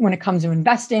equipped when it comes to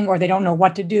investing, or they don't know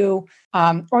what to do,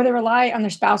 or they rely on their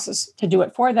spouses to do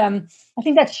it for them. I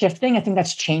think that's shifting. I think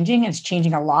that's changing. And it's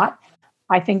changing a lot.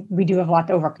 I think we do have a lot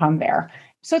to overcome there.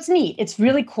 So it's neat. It's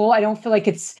really cool. I don't feel like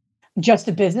it's just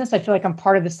a business. I feel like I'm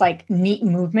part of this like neat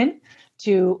movement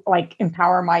to like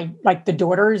empower the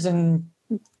daughters and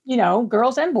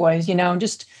girls and boys,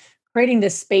 just creating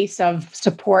this space of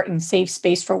support and safe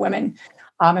space for women.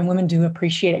 And women do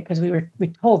appreciate it because we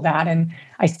told that, and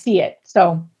I see it.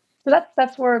 So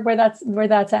that's where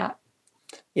that's at.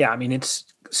 Yeah. I mean, it's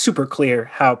super clear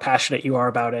how passionate you are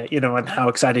about it, and how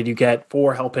excited you get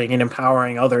for helping and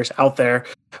empowering others out there.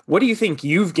 What do you think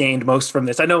you've gained most from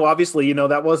this? I know obviously,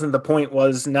 that wasn't the point,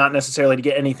 was not necessarily to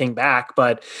get anything back,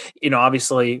 but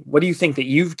obviously, what do you think that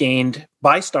you've gained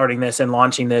by starting this and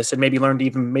launching this, and maybe learned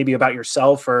even maybe about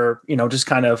yourself, or, just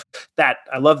kind of that,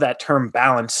 I love that term,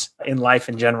 balance in life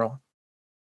in general.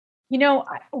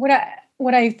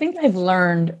 What I think I've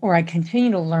learned, or I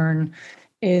continue to learn,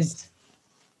 is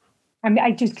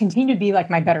I just continue to be like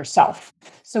my better self.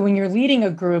 So when you're leading a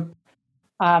group,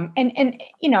 Jess and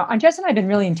I have been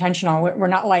really intentional. We're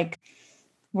not like,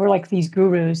 we're like these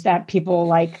gurus that people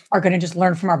like are going to just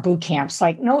learn from our boot camps.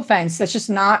 Like, no offense, that's just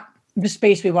not the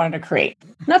space we wanted to create.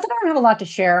 Not that I don't have a lot to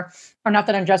share, or not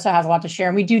that Andressa has a lot to share.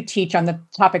 And we do teach on the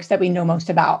topics that we know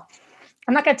most about.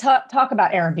 I'm not going to talk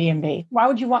about Airbnb. Why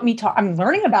would you want me to? I'm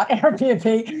learning about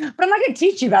Airbnb, but I'm not going to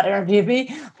teach you about Airbnb.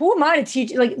 Who am I to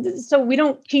teach? So we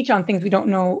don't teach on things we don't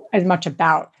know as much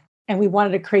about. And we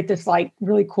wanted to create this like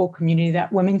really cool community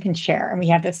that women can share. And we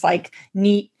have this like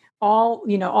neat, all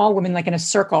women like in a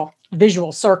circle,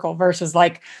 visual circle, versus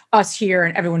like us here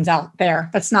and everyone's out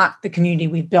there. That's not the community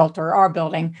we've built or are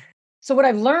building. So what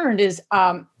I've learned is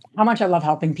how much I love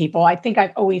helping people. I think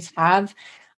I've always have.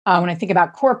 When I think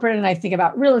about corporate and I think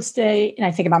about real estate and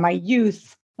I think about my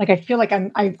youth, like I feel like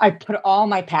I put all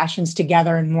my passions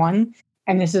together in one,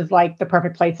 and this is like the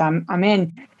perfect place I'm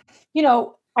in.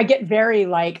 I get very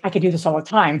like, I could do this all the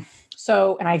time.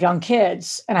 So, and I have young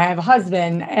kids and I have a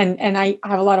husband and I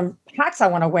have a lot of hats I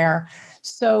want to wear.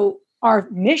 So our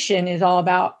mission is all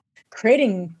about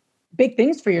creating big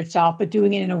things for yourself, but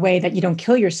doing it in a way that you don't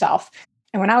kill yourself.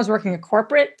 And when I was working at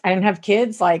corporate, I didn't have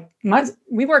kids. Like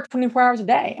we worked 24 hours a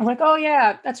day. I'm like, oh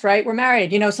yeah, that's right. We're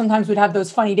married. Sometimes we'd have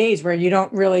those funny days where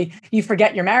you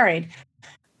forget you're married.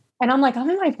 And I'm like, I'm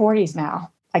in my 40s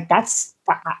now. Like that's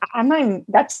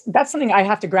something I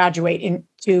have to graduate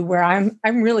into, where I'm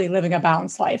really living a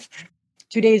balanced life.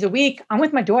 2 days a week, I'm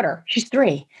with my daughter. She's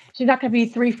 3. She's not going to be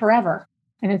 3 forever.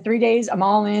 And in 3 days, I'm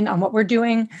all in on what we're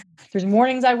doing. There's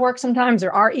mornings I work sometimes.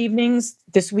 There are evenings.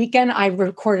 This weekend, I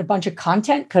recorded a bunch of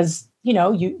content because,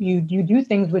 you do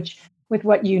things with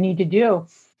what you need to do.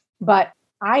 But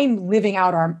I'm living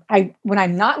out when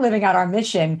I'm not living out our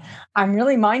mission, I'm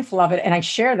really mindful of it. And I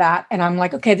share that. And I'm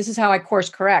like, okay, this is how I course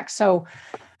correct. So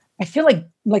I feel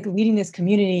like leading this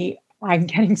community, I'm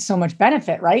getting so much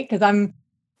benefit, right? Because I'm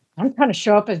trying to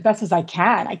show up as best as I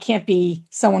can. I can't be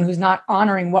someone who's not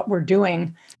honoring what we're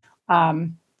doing.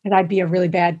 And I'd be a really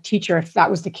bad teacher if that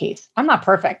was the case. I'm not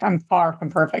perfect. I'm far from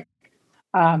perfect.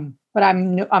 But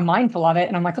I'm mindful of it.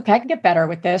 And I'm like, okay, I can get better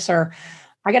with this, or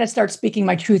I got to start speaking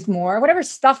my truth more, whatever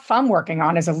stuff I'm working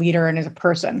on as a leader and as a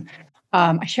person.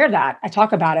 I share that. I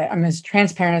talk about it. I'm as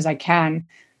transparent as I can.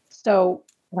 So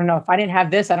I don't know, if I didn't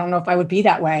have this, I don't know if I would be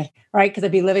that way, right? Because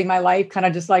I'd be living my life kind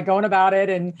of just like going about it.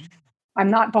 And I'm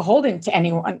not beholden to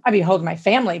anyone. I beholden my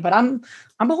family, but I'm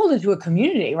beholden to a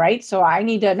community, right? So I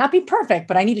need to not be perfect,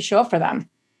 but I need to show up for them.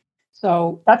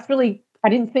 So that's really, I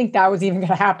didn't think that was even going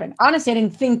to happen. Honestly,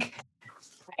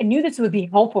 I knew this would be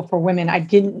helpful for women. I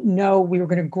didn't know we were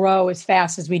going to grow as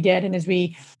fast as we did. And as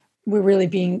we're really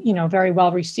being, very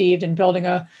well received and building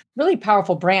a really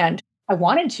powerful brand. I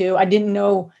wanted to, I didn't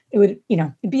know it would,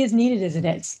 it'd be as needed as it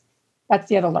is. That's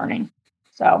the other learning.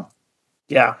 So.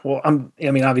 Yeah. Well,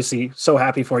 obviously so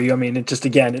happy for you.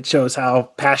 It shows how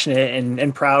passionate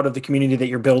and proud of the community that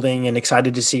you're building, and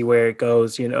excited to see where it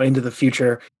goes, into the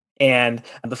future. And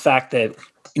the fact that,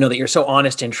 that you're so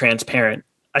honest and transparent,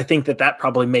 I think that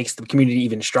probably makes the community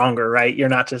even stronger, right? You're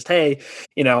not just, hey,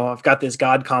 I've got this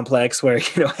God complex where,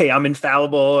 hey, I'm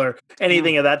infallible or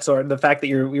anything of that sort. The fact that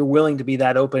you're willing to be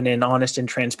that open and honest and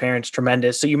transparent is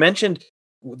tremendous. So you mentioned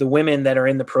the women that are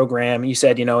in the program. You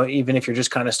said, even if you're just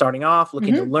kind of starting off,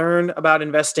 looking to learn about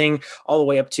investing, all the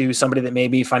way up to somebody that may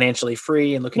be financially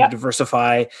free and looking to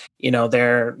diversify,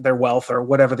 their wealth or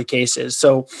whatever the case is.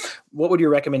 So what would your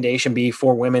recommendation be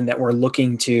for women that were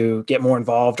looking to get more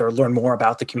involved or learn more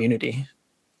about the community?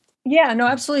 Yeah, no,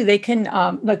 absolutely. They can,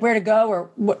 where to go or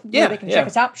where they can check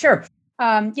us out. Sure.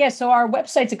 So our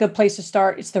website's a good place to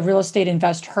start. It's the Real Estate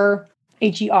Invest Her,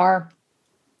 HER.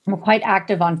 We're quite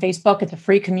active on Facebook. It's a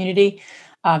free community.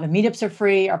 The meetups are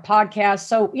free, our podcasts.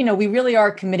 So, we really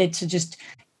are committed to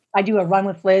I do a run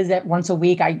with Liz at once a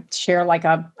week. I share like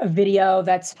a video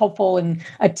that's helpful and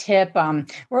a tip.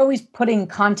 We're always putting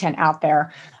content out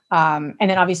there. And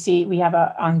then obviously we have an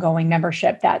ongoing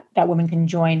membership that women can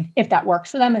join if that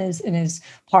works for them and is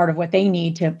part of what they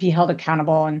need to be held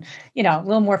accountable and, a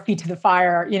little more feet to the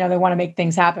fire. They want to make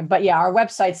things happen. But yeah, our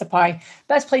website's the probably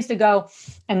best place to go.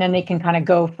 And then they can kind of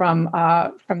go from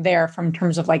there, from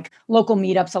terms of like local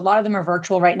meetups. A lot of them are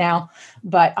virtual right now,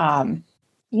 but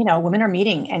women are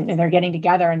meeting and they're getting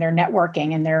together and they're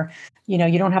networking and they're, you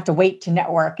don't have to wait to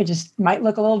network. It just might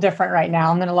look a little different right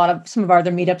now. And then some of our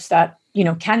other meetups that,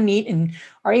 can meet and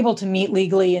are able to meet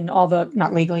legally and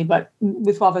not legally, but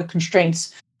with all the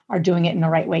constraints are doing it in the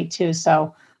right way too.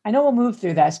 So I know we'll move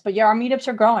through this, but yeah, our meetups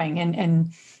are growing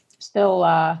and still,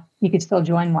 you could still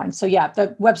join one. So yeah,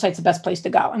 the website's the best place to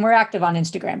go. And we're active on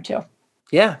Instagram too.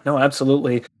 Yeah, no,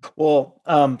 absolutely. Well,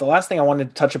 the last thing I wanted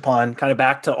to touch upon, kind of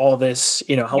back to all this,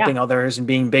 helping others and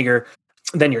being bigger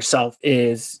than yourself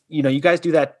is, you guys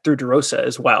do that through DeRosa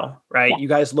as well, right? Yeah. You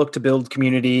guys look to build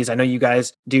communities. I know you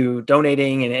guys do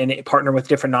donating and partner with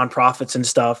different nonprofits and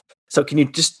stuff. So can you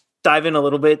just dive in a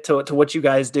little bit to what you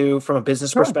guys do from a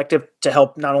business perspective to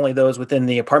help not only those within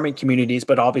the apartment communities,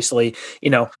 but obviously,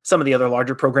 some of the other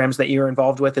larger programs that you're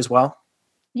involved with as well?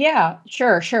 Yeah,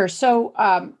 sure. So,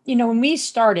 when we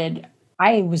started,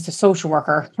 I was the social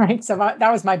worker, right? So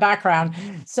that was my background.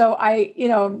 So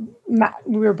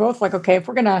we were both like, okay, if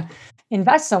we're going to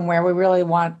invest somewhere, we really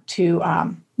want to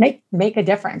make a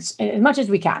difference as much as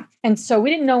we can. And so we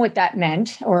didn't know what that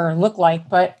meant or looked like.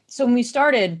 But so when we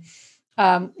started,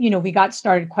 we got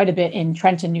started quite a bit in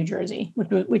Trenton, New Jersey,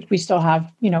 which we still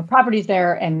have, properties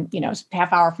there and,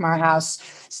 half hour from our house,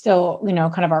 still,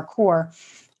 kind of our core.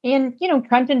 And,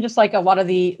 Trenton, just like a lot of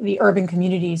the urban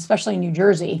communities, especially in New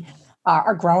Jersey,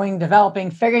 are growing, developing,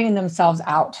 figuring themselves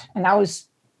out. And that was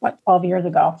 12 years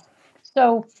ago.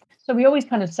 So we always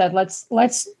kind of said, let's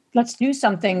do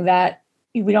something that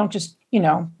we don't just,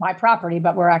 buy property,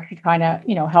 but we're actually trying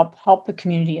to, help the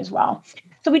community as well.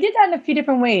 So we did that in a few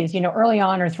different ways, early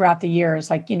on or throughout the years,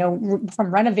 like,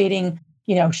 from renovating,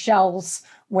 shells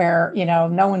where,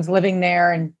 no one's living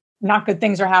there and not good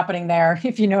things are happening there,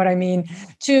 if you know what I mean,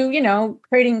 to,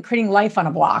 creating life on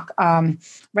a block.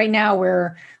 Right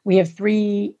now we have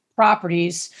 3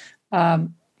 properties,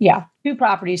 2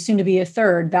 properties, soon to be a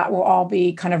third, that will all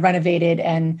be kind of renovated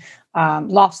and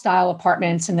loft style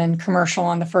apartments and then commercial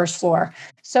on the first floor.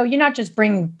 So you're not just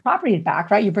bringing properties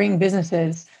back, right? You bring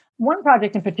businesses. One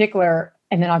project in particular,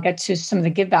 and then I'll get to some of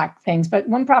the give back things, but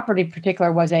one property in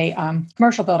particular was a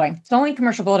commercial building. It's the only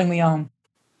commercial building we own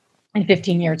in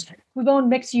 15 years. We've owned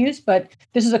mixed use, but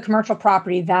this is a commercial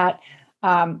property that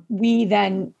we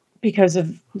then, because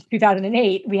of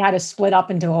 2008, we had to split up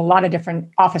into a lot of different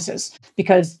offices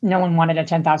because no one wanted a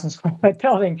 10,000 square foot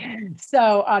building.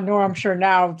 So, nor I'm sure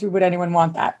now would anyone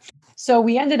want that. So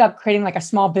we ended up creating like a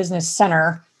small business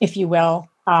center, if you will,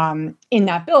 in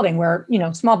that building where,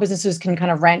 small businesses can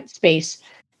kind of rent space.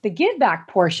 The give back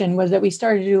portion was that we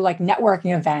started to do like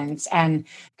networking events and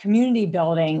community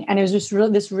building. And it was just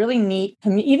this really neat,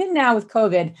 even now with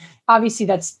COVID, obviously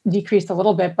that's decreased a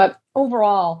little bit, but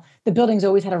overall the building's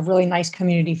always had a really nice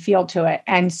community feel to it.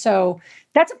 And so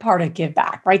that's a part of give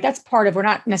back, right? That's part of, we're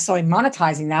not necessarily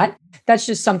monetizing that. That's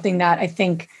just something that I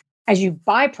think as you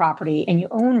buy property and you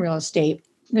own real estate,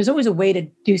 there's always a way to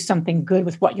do something good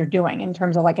with what you're doing in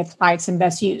terms of like its highest and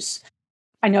best use.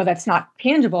 I know that's not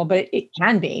tangible, but it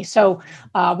can be. So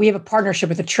we have a partnership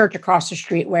with a church across the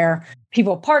street where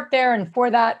people park there. And for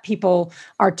that,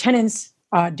 our tenants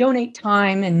donate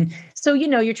time. And so,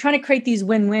 you're trying to create these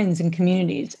win-wins in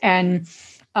communities. And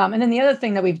then the other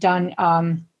thing that we've done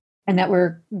and that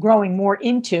we're growing more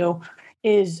into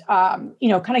is, kind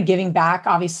of giving back,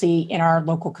 obviously, in our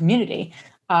local community.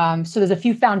 So there's a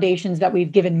few foundations that we've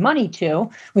given money to.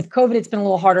 With COVID, it's been a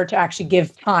little harder to actually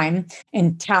give time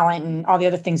and talent and all the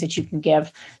other things that you can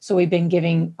give. So we've been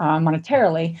giving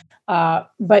monetarily.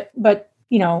 But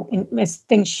as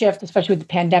things shift, especially with the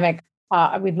pandemic,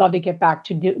 we'd love to get back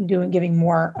to giving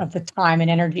more of the time and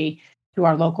energy to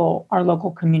our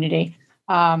local community.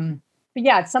 But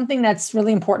yeah, it's something that's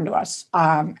really important to us.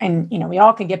 And we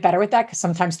all can get better with that because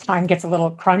sometimes time gets a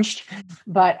little crunched.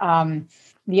 But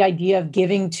the idea of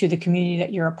giving to the community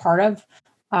that you're a part of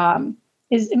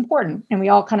is important. And we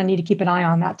all kind of need to keep an eye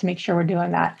on that to make sure we're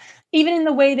doing that, even in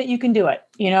the way that you can do it,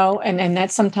 and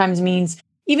that sometimes means,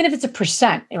 even if it's a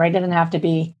percent, right? It doesn't have to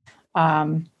be,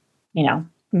 $1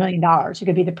 million. It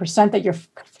could be the percent that you're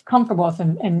comfortable with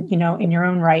and in your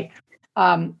own right.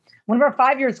 One of our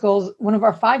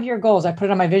 5-year goals, I put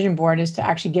it on my vision board, is to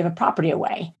actually give a property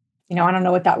away. I don't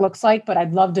know what that looks like, but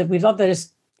we'd love to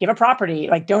just give a property,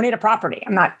 like donate a property.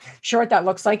 I'm not sure what that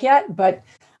looks like yet, but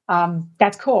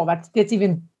that's cool. It's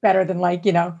even better than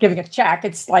giving a check.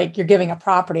 It's like you're giving a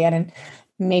property, and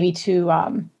maybe to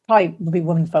probably will be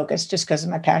women focused just because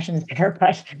of my passion is there,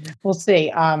 but we'll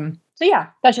see. So yeah,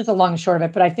 that's just a long and short of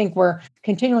it. But I think we're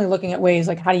continually looking at ways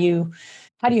like how do you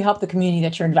help the community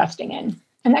that you're investing in,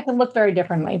 and that can look very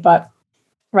differently. But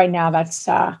right now, that's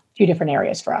 2 different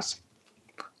areas for us.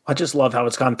 I just love how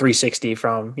it's gone 360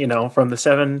 from, from the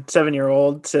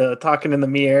 7-year-old to talking in the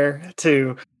mirror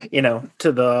to,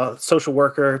 to the social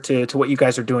worker to what you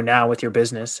guys are doing now with your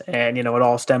business. And, it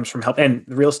all stems from help and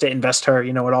the real estate investor,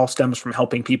 it all stems from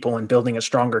helping people and building a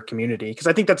stronger community. Because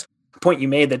I think that's the point you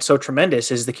made that's so tremendous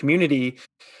is the community.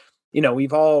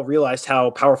 We've all realized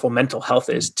how powerful mental health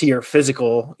is to your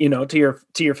physical, to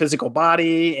your physical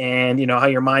body and, how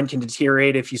your mind can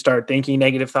deteriorate if you start thinking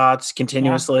negative thoughts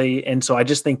continuously. Yeah. And so I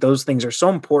just think those things are so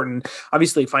important.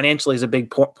 Obviously, financially is a big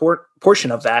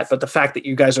portion of that, but the fact that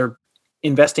you guys are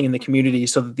investing in the community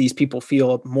so that these people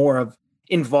feel more of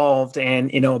involved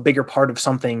and, a bigger part of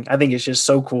something, I think is just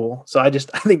so cool. So I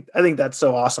think that's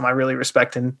so awesome. I really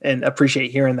respect and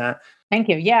appreciate hearing that. Thank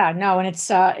you. Yeah, no, and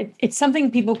it's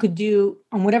something people could do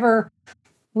on whatever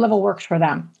level works for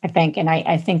them, I think. And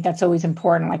I think that's always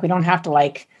important. Like, we don't have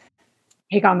to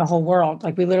take on the whole world.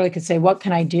 Like, we literally could say, what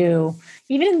can I do?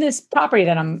 Even in this property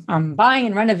that I'm buying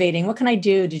and renovating, what can I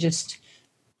do to just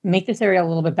make this area a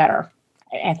little bit better?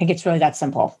 I think it's really that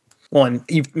simple. Well, and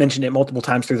you've mentioned it multiple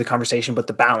times through the conversation, but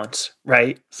the balance,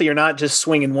 right? So you're not just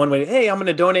swinging one way. Hey, I'm going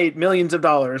to donate millions of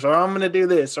dollars, or I'm going to do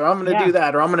this, or I'm going to do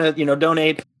that, or I'm going to,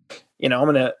 donate, I'm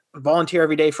going to volunteer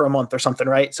every day for a month or something,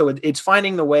 right? So it's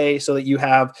finding the way so that you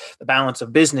have the balance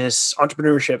of business,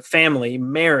 entrepreneurship, family,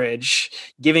 marriage,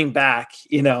 giving back.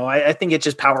 I think it's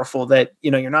just powerful that,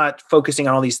 you're not focusing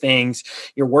on all these things.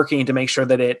 You're working to make sure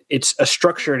that it's a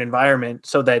structured environment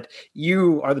so that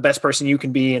you are the best person you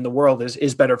can be and the world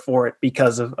is better for it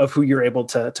because of who you're able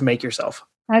to make yourself.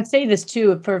 I'd say this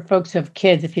too, for folks who have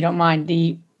kids, if you don't mind,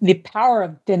 the power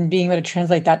of then being able to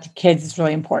translate that to kids is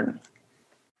really important.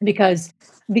 Because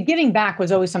the giving back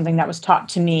was always something that was taught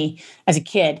to me as a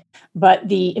kid, but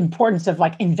the importance of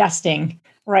investing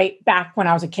right back when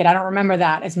I was a kid, I don't remember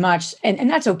that as much. And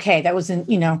that's okay. That wasn't,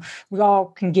 we all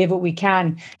can give what we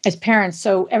can as parents.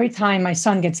 So every time my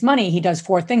son gets money, he does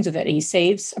 4 things with it. He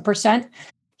saves 1%.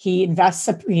 He invests,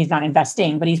 he's not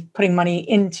investing, but he's putting money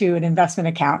into an investment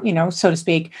account, so to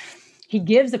speak. He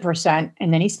gives 1%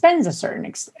 and then he spends a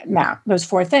certain amount, those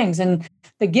 4 things. And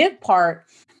the give part,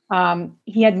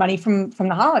 he had money from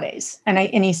the holidays, and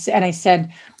I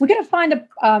said, we're going to find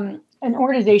an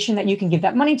organization that you can give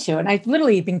that money to. And I've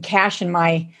literally been cash in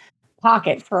my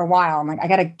pocket for a while. I'm like, I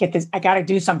got to get this. I got to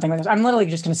do something with this. I'm literally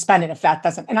just going to spend it if that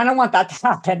doesn't. And I don't want that to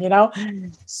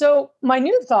happen, So my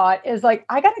new thought is I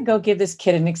got to go give this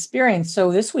kid an experience.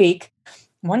 So this week,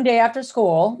 one day after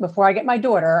school, before I get my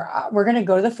daughter, we're going to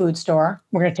go to the food store.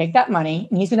 We're going to take that money,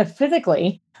 and he's going to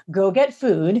physically go get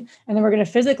food, and then we're going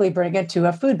to physically bring it to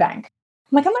a food bank.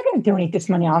 I'm like, I'm not going to donate this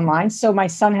money online. So my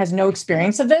son has no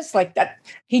experience of this, that.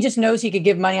 He just knows he could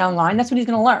give money online. That's what he's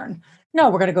going to learn. No,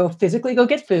 we're going to go physically go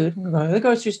get food. We're going to the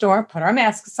grocery store, put our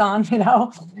masks on, And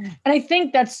I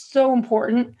think that's so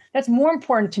important. That's more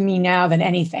important to me now than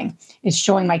anything, is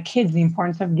showing my kids the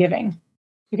importance of giving.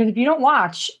 Because if you don't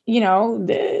watch,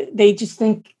 they just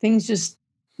think things just,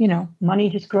 money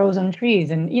just grows on trees.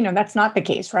 And, that's not the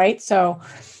case, right? So,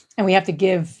 and we have to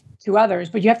give to others,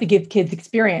 but you have to give kids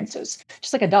experiences,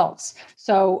 just like adults.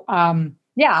 So, I'm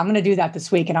going to do that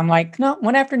this week. And I'm like, no,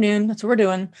 one afternoon, that's what we're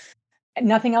doing. And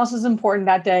nothing else is important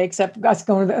that day except us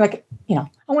going to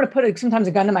I want to put sometimes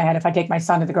a gun to my head if I take my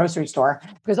son to the grocery store,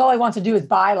 because all I want to do is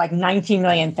buy 19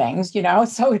 million things,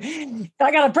 so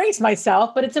I got to brace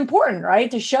myself, but it's important, right?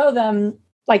 To show them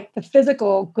the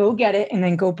physical, go get it and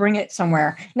then go bring it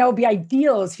somewhere. Now, it would be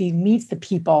ideal if he meets the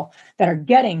people that are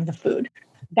getting the food.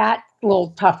 That's a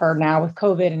little tougher now with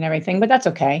COVID and everything, but that's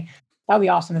okay. That'll be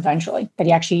awesome eventually, that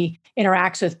he actually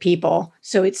interacts with people.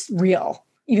 So it's real,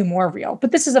 even more real.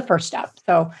 But this is a first step.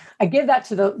 So I give that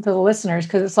to the listeners,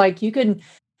 because it's you could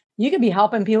be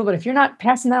helping people, but if you're not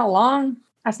passing that along,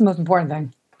 that's the most important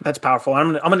thing. That's powerful.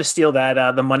 I'm going to steal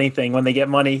that, the money thing, when they get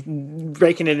money,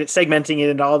 breaking it, segmenting it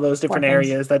into all those different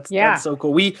areas. That's so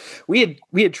cool. We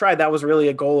had tried, that was really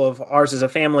a goal of ours as a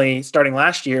family starting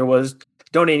last year, was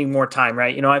donating more time,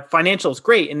 right? Financial is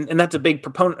great. And that's a big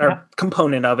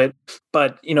component of it.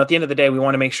 But, at the end of the day, we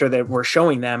want to make sure that we're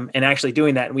showing them and actually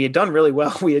doing that. And we had done really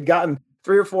well. We had gotten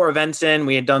 3 or 4 events in.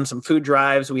 We had done some food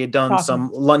drives. We had done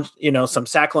some lunch, some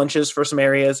sack lunches for some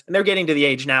areas. And they're getting to the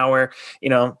age now where,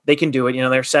 they can do it.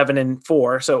 They're 7 and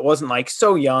 4. So it wasn't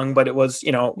so young, but it was,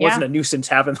 wasn't a nuisance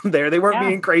having them there. They weren't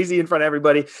being crazy in front of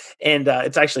everybody. And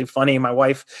it's actually funny. My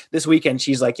wife this weekend,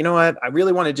 she's like, you know what? I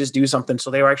really want to just do something.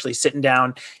 So they were actually sitting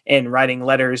down and writing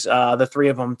letters, the 3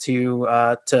 of them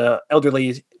to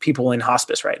elderly people in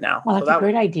hospice right now. Well, that's a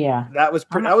great idea. That was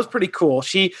pretty cool.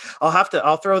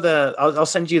 I'll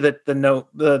send you the note,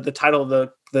 the title of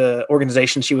the the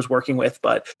organization she was working with,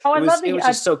 but Oh, it was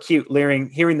just so cute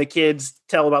hearing the kids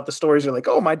tell about the stories. You're like,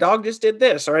 oh, my dog just did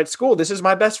this, or at school, this is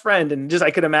my best friend. And just,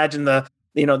 I could imagine them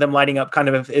lighting up kind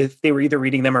of if they were either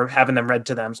reading them or having them read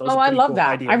to them. So it was a I pretty love cool that.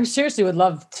 idea. I seriously would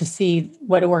love to see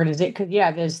what organization,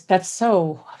 because that's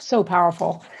so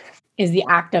powerful is the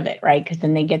act of it, right? Because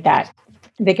then they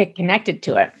get connected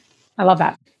to it. I love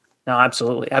that. No,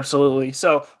 absolutely. Absolutely.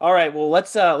 So, all right, well,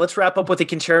 let's wrap up with the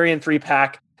contrarian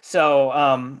 3-pack.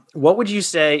 So, what would you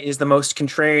say is the most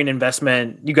contrarian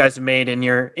investment you guys have made in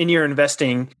your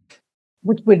investing?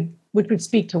 Which would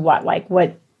speak to what? Like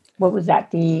what was that?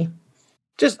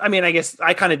 I mean, I guess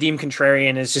I kind of deem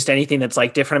contrarian as just anything that's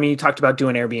like different. I mean, you talked about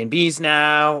doing Airbnbs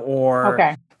now,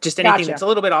 or just anything that's a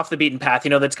little bit off the beaten path,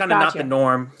 that's kind of not the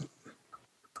norm.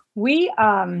 We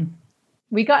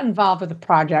got involved with a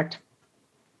project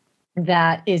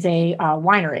that is a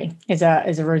winery, is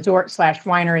a resort /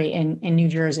 winery in New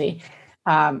Jersey,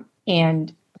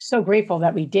 and so grateful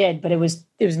that we did. But it was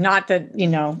not the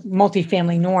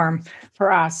multifamily norm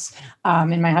for us.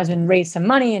 And my husband raised some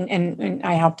money, and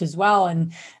I helped as well.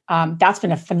 And that's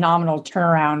been a phenomenal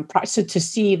turnaround. So to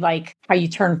see like how you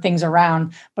turn things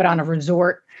around, but on a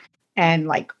resort and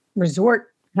like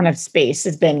resort kind of space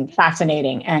has been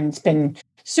fascinating, and it's been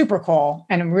super cool.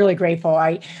 And I'm really grateful.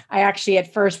 I actually,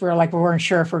 at first we weren't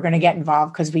sure if we're going to get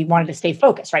involved because we wanted to stay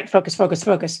focused, right? Focus.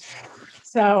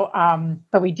 So,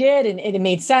 but we did, and it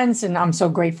made sense. And I'm so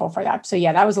grateful for that. So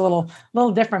yeah, that was a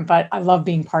little different, but I love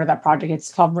being part of that project.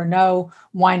 It's called Renault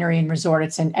Winery and Resort.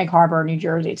 It's in Egg Harbor, New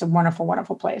Jersey. It's a wonderful,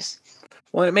 wonderful place.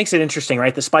 Well, it makes it interesting,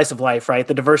 right? The spice of life, right?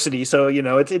 The diversity. So,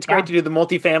 it's great to do the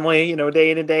multifamily, day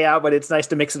in and day out, but it's nice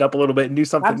to mix it up a little bit and do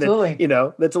something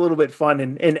that, that's a little bit fun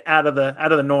and out of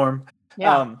the norm.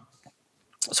 Yeah.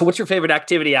 So what's your favorite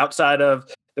activity outside of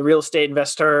the real estate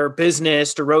investor,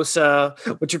 business,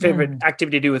 DeRosa? What's your favorite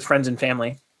activity to do with friends and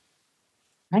family?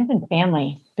 Friends and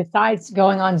family, besides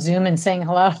going on Zoom and saying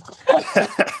hello.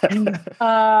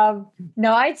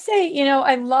 No, I'd say,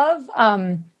 I love,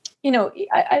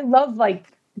 I love like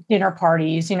dinner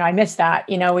parties. I miss that,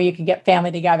 where you can get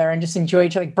family together and just enjoy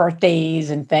each other, like birthdays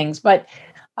and things. But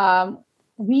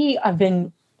we have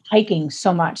been hiking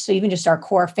so much. So even just our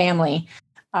core family,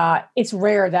 it's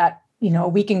rare that, a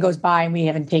weekend goes by and we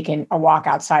haven't taken a walk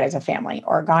outside as a family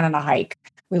or gone on a hike.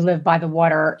 We live by the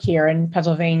water here in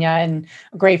Pennsylvania, and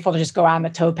grateful to just go out on the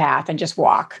towpath and just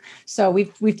walk. So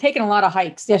we've taken a lot of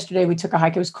hikes. Yesterday we took a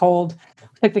hike. It was cold.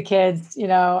 Took the kids,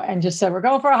 and just said, we're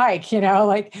going for a hike,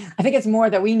 like, I think it's more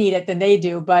that we need it than they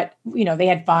do, but, they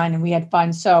had fun and we had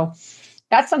fun. So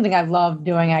that's something I love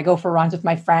doing. I go for runs with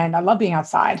my friend. I love being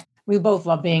outside. We both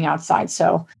love being outside.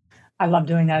 So I love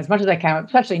doing that as much as I can,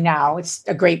 especially now. It's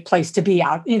a great place to be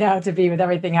out, to be with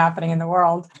everything happening in the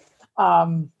world.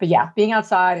 But yeah, being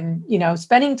outside and,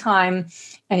 spending time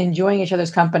and enjoying each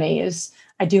other's company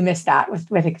I do miss that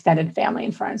with extended family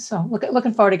and friends. So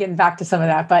looking forward to getting back to some of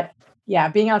that. But yeah,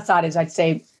 being outside is, I'd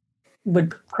say,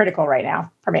 critical right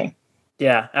now for me.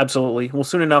 Yeah, absolutely. Well,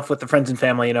 soon enough with the friends and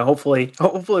family, hopefully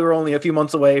we're only a few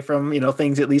months away from,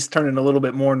 things at least turning a little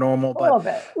bit more normal. But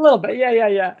a little bit.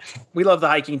 Yeah. We love the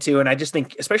hiking too. And I just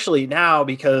think, especially now,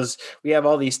 because we have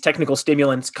all these technical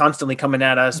stimulants constantly coming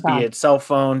at us, be it cell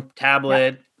phone,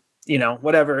 tablet,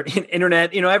 whatever,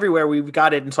 internet, everywhere we've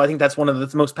got it. And so I think that's one of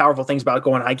the most powerful things about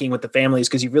going hiking with the families,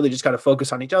 because you really just got to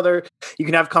focus on each other. You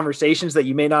can have conversations that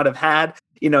you may not have had,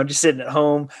 just sitting at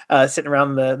home, sitting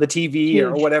around the TV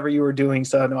or whatever you were doing.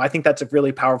 So no, I think that's a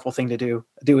really powerful thing to do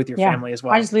with your family as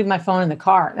well. I just leave my phone in the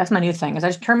car. That's my new thing, is I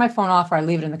just turn my phone off or I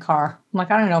leave it in the car. I'm like,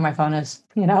 I don't know what my phone is,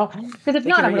 because if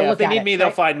not, I'm going to look at it. If they need me,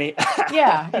 they'll find me.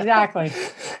 Yeah, exactly.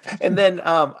 And then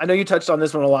I know you touched on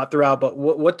this one a lot throughout, but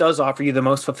what does offer you the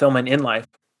most fulfillment in life?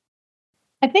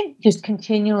 I think just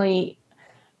continually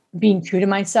being true to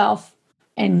myself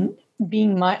and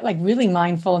being really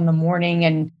mindful in the morning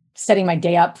and setting my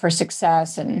day up for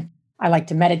success. And I like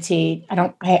to meditate.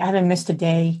 I haven't missed a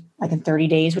day like in 30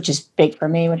 days, which is big for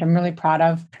me, which I'm really proud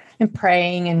of, and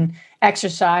praying and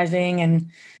exercising and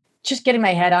just getting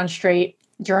my head on straight,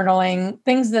 journaling,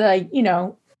 things that I,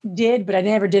 did, but I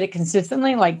never did it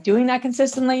consistently. Like doing that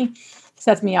consistently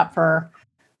sets me up for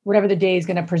whatever the day is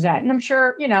going to present. And I'm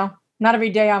sure, not every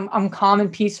day I'm calm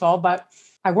and peaceful, but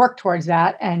I work towards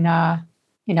that. And,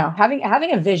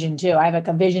 having a vision too. I have like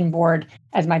a vision board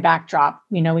as my backdrop.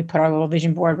 We put our little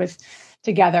vision board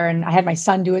together, and I had my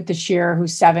son do it this year,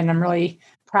 who's 7. I'm really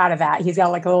proud of that. He's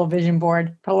got like a little vision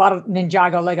board, put a lot of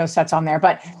Ninjago Lego sets on there,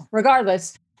 but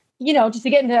regardless, just to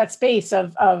get into that space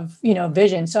of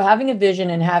vision. So having a vision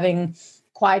and having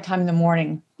quiet time in the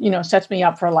morning, sets me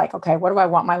up for like, okay, what do I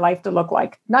want my life to look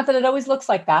like? Not that it always looks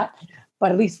like that,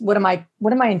 but at least what am I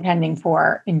intending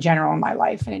for in general in my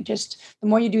life? And the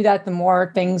more you do that, the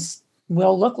more things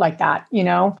will look like that,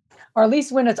 or at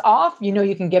least when it's off,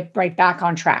 you can get right back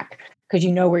on track because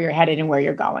you know where you're headed and where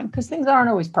you're going, because things aren't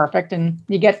always perfect and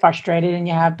you get frustrated and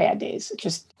you have bad days. It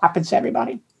just happens to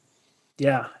everybody.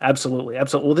 Yeah, absolutely.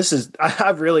 Well,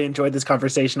 I've really enjoyed this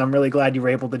conversation. I'm really glad you were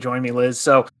able to join me, Liz.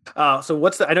 So I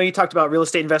know you talked about Real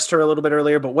Estate Investor a little bit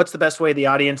earlier, but what's the best way the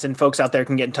audience and folks out there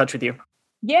can get in touch with you?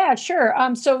 Yeah, sure.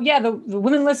 The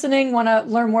women listening want to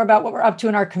learn more about what we're up to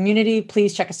in our community.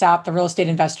 Please check us out,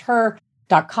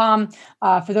 therealestateinvestor.com.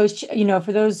 For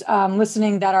those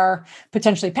listening that are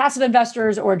potentially passive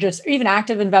investors or just even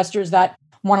active investors that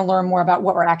want to learn more about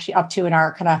what we're actually up to in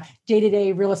our kind of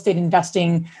day-to-day real estate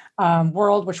investing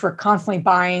world, which we're constantly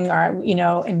buying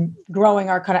and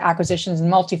growing our kind of acquisitions in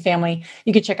multifamily,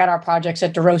 you can check out our projects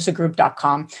at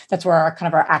derosagroup.com. That's where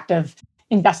our active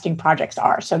investing projects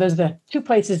are. So those are the two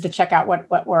places to check out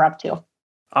what we're up to.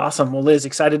 Awesome. Well, Liz,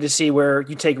 excited to see where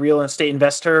you take Real Estate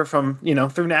Investor from,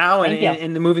 through now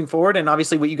and moving forward. And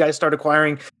obviously what you guys start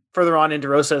acquiring further on in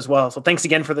DeRosa as well. So thanks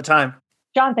again for the time.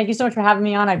 John, thank you so much for having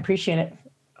me on. I appreciate it.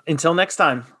 Until next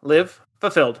time, live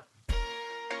fulfilled.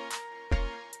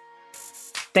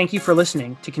 Thank you for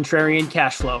listening to Contrarian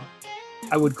Cashflow.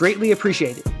 I would greatly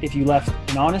appreciate it if you left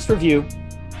an honest review,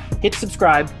 hit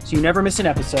subscribe so you never miss an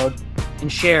episode,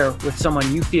 and share with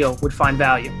someone you feel would find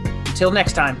value. Until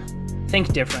next time,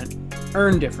 think different,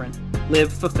 earn different,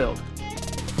 live fulfilled.